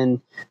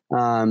happen.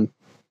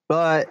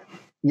 But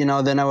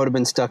then I would have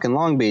been stuck in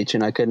Long Beach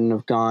and I couldn't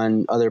have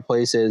gone other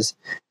places.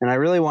 And I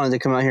really wanted to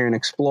come out here and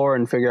explore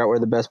and figure out where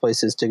the best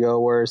places to go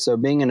were. So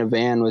being in a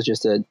van was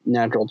just a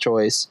natural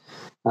choice,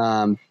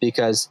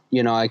 because,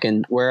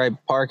 where I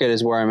park it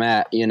is where I'm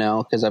at,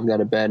 because I've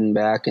got a bed and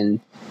back and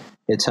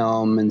it's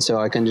home. And so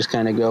I can just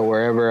kind of go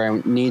wherever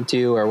I need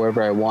to or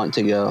wherever I want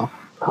to go.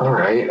 All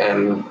right.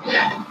 And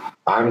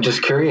I'm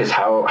just curious,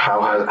 how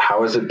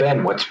has it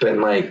been? What's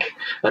been like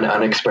an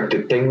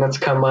unexpected thing that's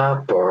come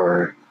up,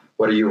 or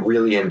what are you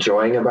really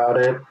enjoying about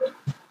it?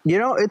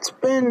 It's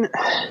been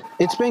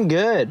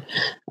good.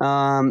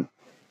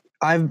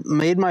 I've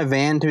made my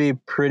van to be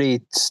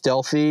pretty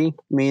stealthy,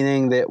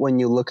 meaning that when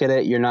you look at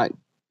it,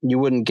 you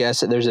wouldn't guess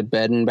that there's a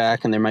bed in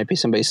back and there might be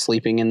somebody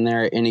sleeping in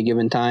there at any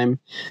given time.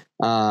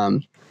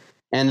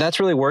 And that's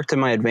really worked to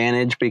my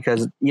advantage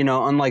because,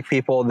 unlike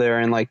people that are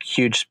in like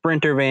huge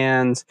Sprinter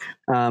vans,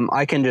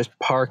 I can just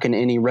park in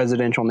any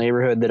residential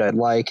neighborhood that I'd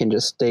like and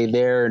just stay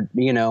there.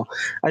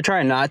 I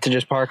try not to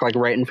just park like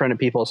right in front of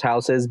people's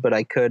houses, but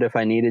I could if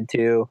I needed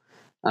to.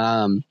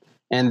 And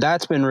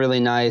that's been really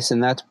nice.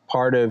 And that's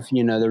part of,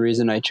 the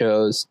reason I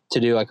chose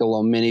to do like a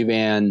little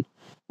minivan.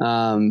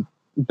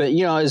 But,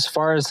 as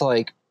far as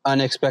like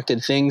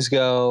unexpected things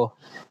go,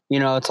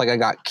 it's like I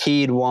got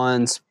keyed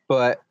once,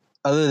 but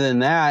other than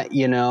that,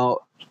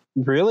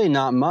 really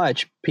not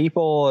much.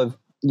 People have,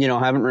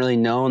 haven't really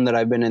known that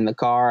I've been in the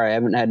car. I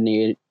haven't had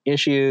any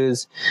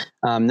issues.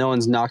 No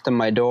one's knocked on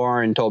my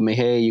door and told me,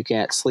 hey, you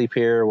can't sleep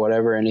here or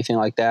whatever, anything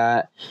like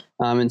that.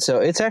 And so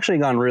it's actually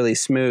gone really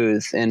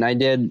smooth. And I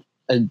did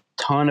a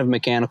ton of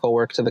mechanical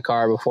work to the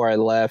car before I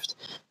left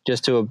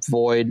just to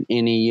avoid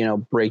any,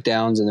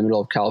 breakdowns in the middle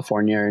of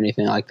California or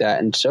anything like that.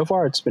 And so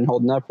far it's been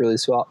holding up really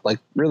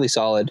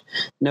solid,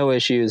 no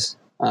issues.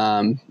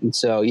 And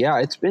so, yeah,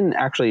 it's been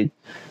actually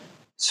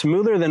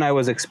smoother than I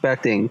was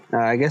expecting.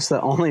 I guess the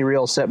only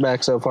real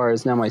setback so far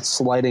is now my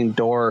sliding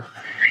door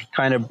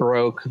kind of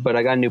broke, but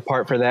I got a new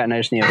part for that and I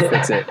just need to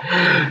fix it.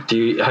 Have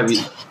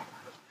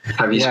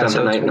you spent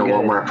the night in a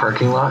Walmart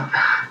parking lot?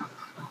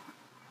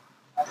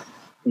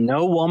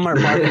 No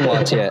Walmart parking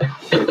lots yet.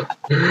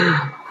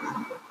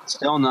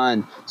 Still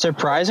none.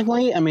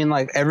 Surprisingly, I mean,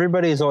 like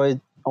everybody's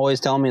always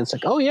telling me, it's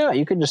like, oh yeah,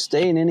 you could just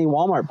stay in any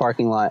Walmart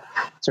parking lot.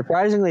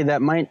 Surprisingly,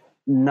 that might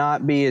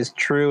not be as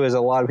true as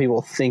a lot of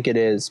people think it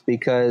is,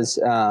 because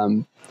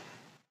with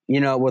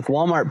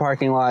Walmart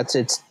parking lots,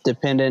 it's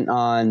dependent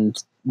on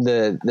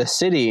the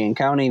city and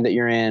county that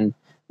you're in,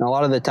 and a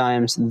lot of the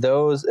times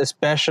those,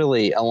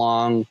 especially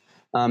along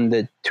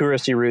the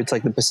touristy routes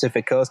like the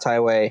Pacific Coast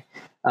Highway,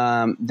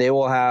 they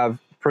will have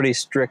pretty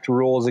strict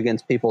rules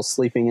against people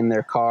sleeping in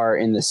their car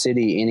in the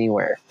city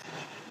anywhere.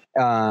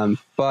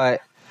 But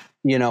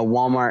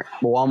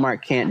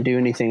Walmart can't do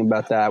anything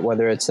about that,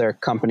 whether it's their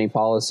company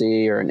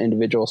policy or an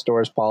individual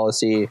store's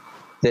policy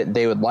that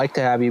they would like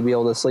to have you be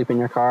able to sleep in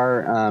your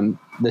car.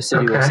 The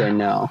city will say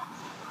no,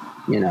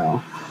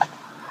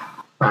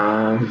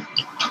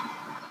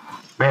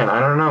 Man, I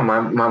don't know.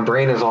 My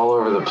brain is all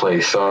over the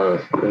place.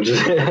 So I'm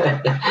just,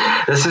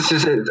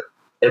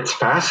 it's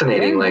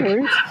fascinating. Like,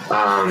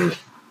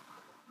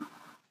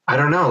 I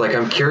don't know. Like,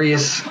 I'm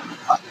curious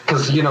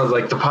because,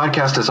 like the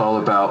podcast is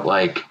all about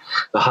like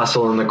the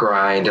hustle and the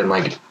grind and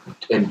like,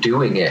 and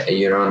doing it,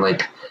 and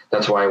like,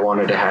 that's why I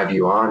wanted to have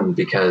you on,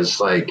 because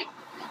like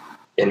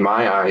in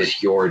my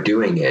eyes, you're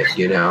doing it,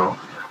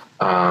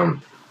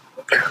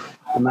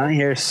 I'm out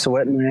here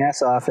sweating my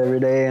ass off every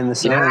day in the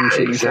sun. Yeah,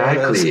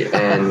 exactly.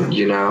 And,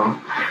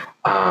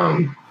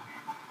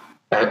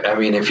 I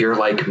mean, if you're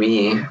like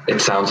me,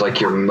 it sounds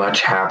like you're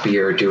much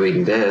happier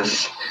doing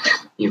this,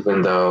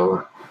 even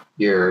though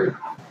you're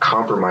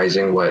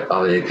compromising what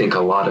I think a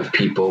lot of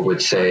people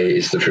would say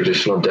is the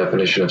traditional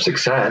definition of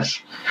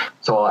success.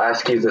 So I'll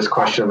ask you this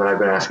question that I've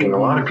been asking a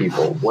lot of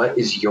people. What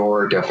is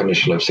your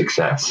definition of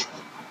success?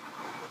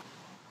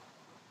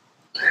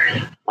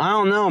 I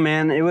don't know,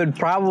 man. It would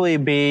probably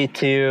be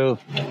to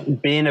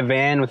be in a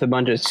van with a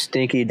bunch of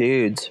stinky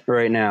dudes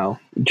right now,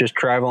 just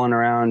traveling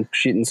around,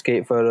 shooting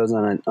skate photos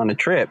on a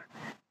trip.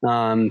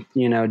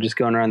 Just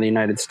going around the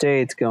United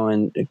States,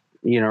 going,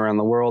 around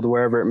the world,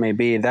 wherever it may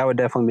be. That would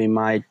definitely be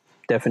my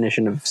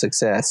definition of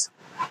success,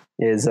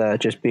 is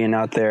just being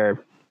out there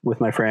with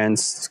my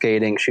friends,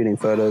 skating, shooting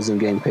photos, and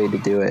getting paid to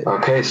do it.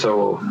 Okay,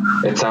 so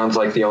it sounds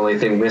like the only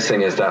thing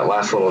missing is that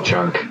last little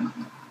chunk.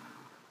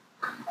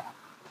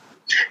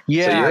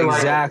 Yeah, so you're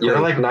exactly.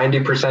 You're like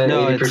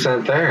 90%,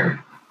 80%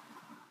 there.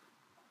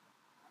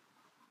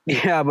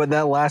 Yeah, but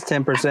that last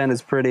 10%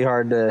 is pretty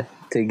hard to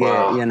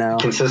get, you know.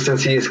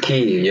 Consistency is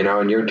key, you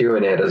know, and you're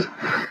doing it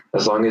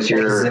as long as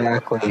you're.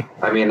 Exactly.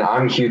 I mean,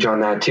 I'm huge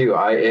on that too.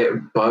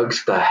 It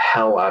bugs the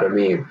hell out of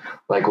me,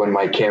 like when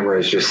my camera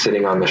is just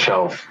sitting on the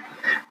shelf,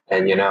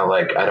 and you know,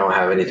 like I don't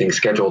have anything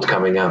scheduled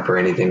coming up or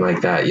anything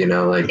like that, you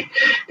know, like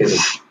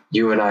because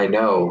you and I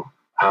know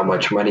how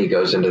much money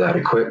goes into that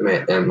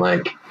equipment, and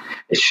like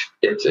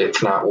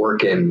it's not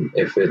working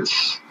if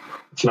it's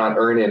not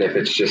earning if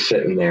it's just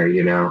sitting there,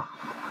 you know.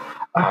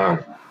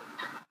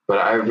 But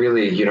I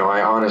really, you know,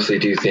 I honestly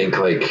do think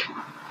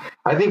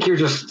I think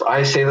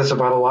I say this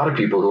about a lot of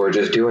people who are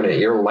just doing it.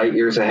 You're light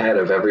years ahead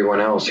of everyone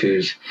else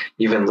who's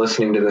even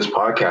listening to this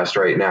podcast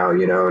right now,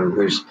 you know, and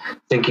who's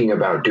thinking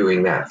about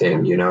doing that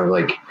thing, you know,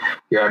 like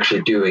you're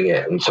actually doing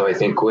it. And so I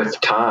think with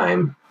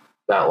time,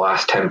 that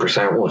last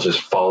 10% will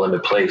just fall into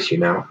place, you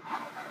know?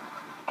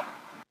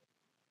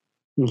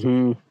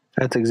 Mm-hmm.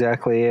 That's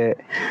exactly it.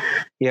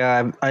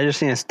 Yeah, I just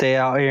need to stay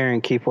out here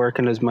and keep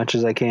working as much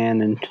as I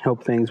can and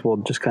hope things will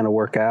just kind of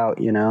work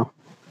out, you know?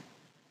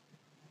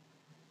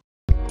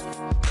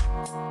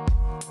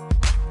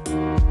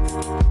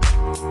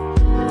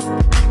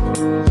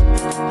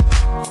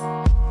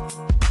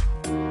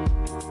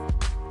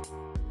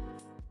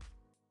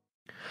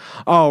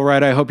 All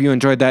right, I hope you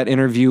enjoyed that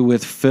interview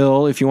with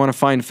Phil. If you want to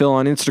find Phil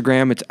on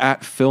Instagram, it's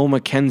at Phil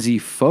McKenzie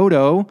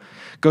Photo.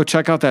 Go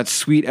check out that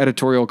sweet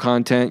editorial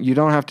content. You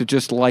don't have to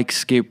just like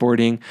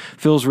skateboarding.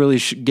 Phil's really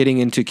getting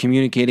into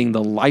communicating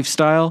the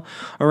lifestyle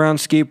around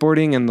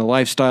skateboarding and the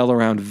lifestyle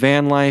around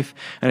van life.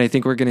 And I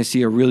think we're going to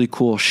see a really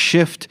cool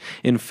shift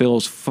in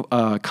Phil's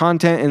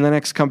content in the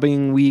next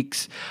coming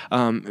weeks.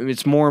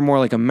 It's more and more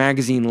like a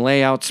magazine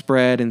layout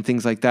spread and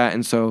things like that.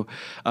 And so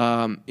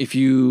if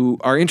you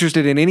are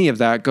interested in any of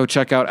that, go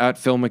check out at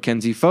Phil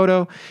McKenzie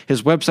Photo.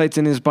 His website's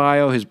in his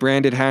bio. His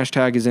branded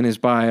hashtag is in his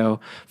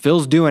bio.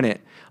 Phil's doing it.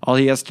 All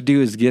he has to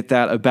do is get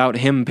that About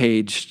Him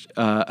page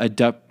So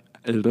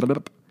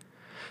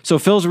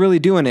Phil's really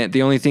doing it.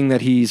 The only thing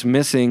that he's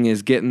missing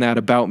is getting that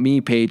About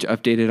Me page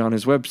updated on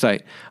his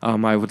website.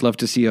 I would love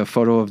to see a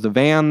photo of the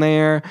van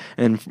there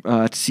and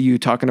to see you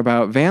talking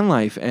about van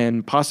life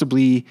and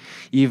possibly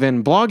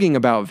even blogging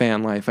about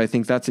van life. I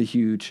think that's a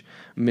huge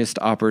missed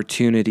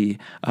opportunity.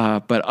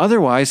 But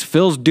otherwise,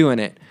 Phil's doing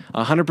it.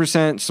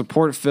 100%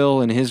 support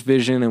Phil and his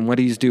vision and what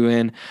he's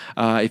doing.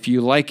 If you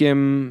like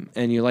him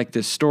and you like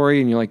this story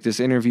and you like this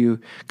interview,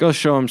 go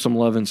show him some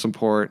love and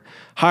support.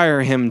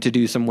 Hire him to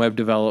do some web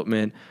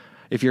development.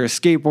 If you're a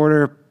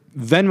skateboarder,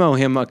 Venmo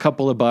him a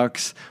couple of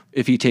bucks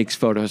if he takes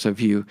photos of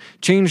you.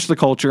 Change the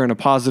culture in a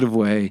positive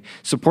way.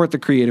 Support the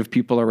creative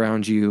people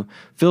around you.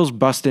 Phil's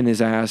busting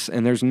his ass,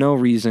 and there's no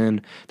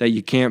reason that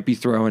you can't be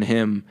throwing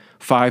him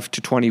 $5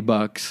 to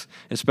 $20,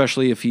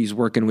 especially if he's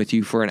working with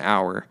you for an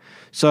hour.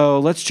 So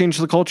let's change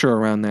the culture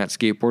around that,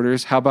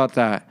 skateboarders. How about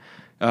that?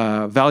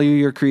 Value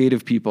your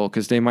creative people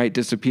because they might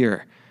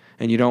disappear,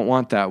 and you don't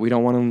want that. We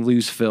don't want to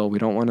lose Phil. We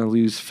don't want to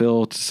lose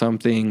Phil to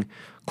something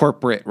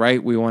corporate,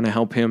 right? We want to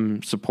help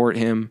him, support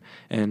him,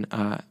 and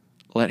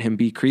let him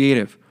be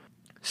creative.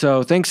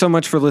 So thanks so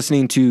much for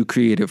listening to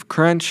Creative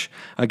Crunch.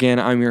 Again,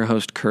 I'm your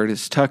host,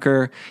 Curtis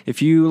Tucker.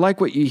 If you like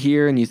what you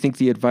hear and you think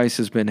the advice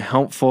has been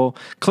helpful,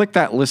 click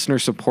that listener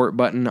support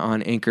button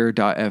on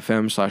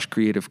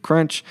anchor.fm/Creative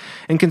Crunch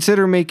and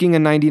consider making a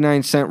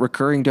 99-cent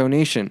recurring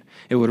donation.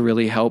 It would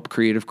really help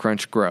Creative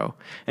Crunch grow.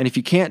 And if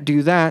you can't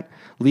do that,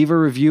 leave a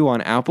review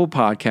on Apple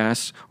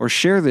Podcasts or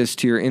share this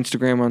to your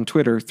Instagram or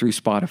Twitter through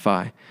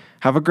Spotify.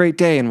 Have a great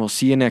day, and we'll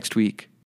see you next week.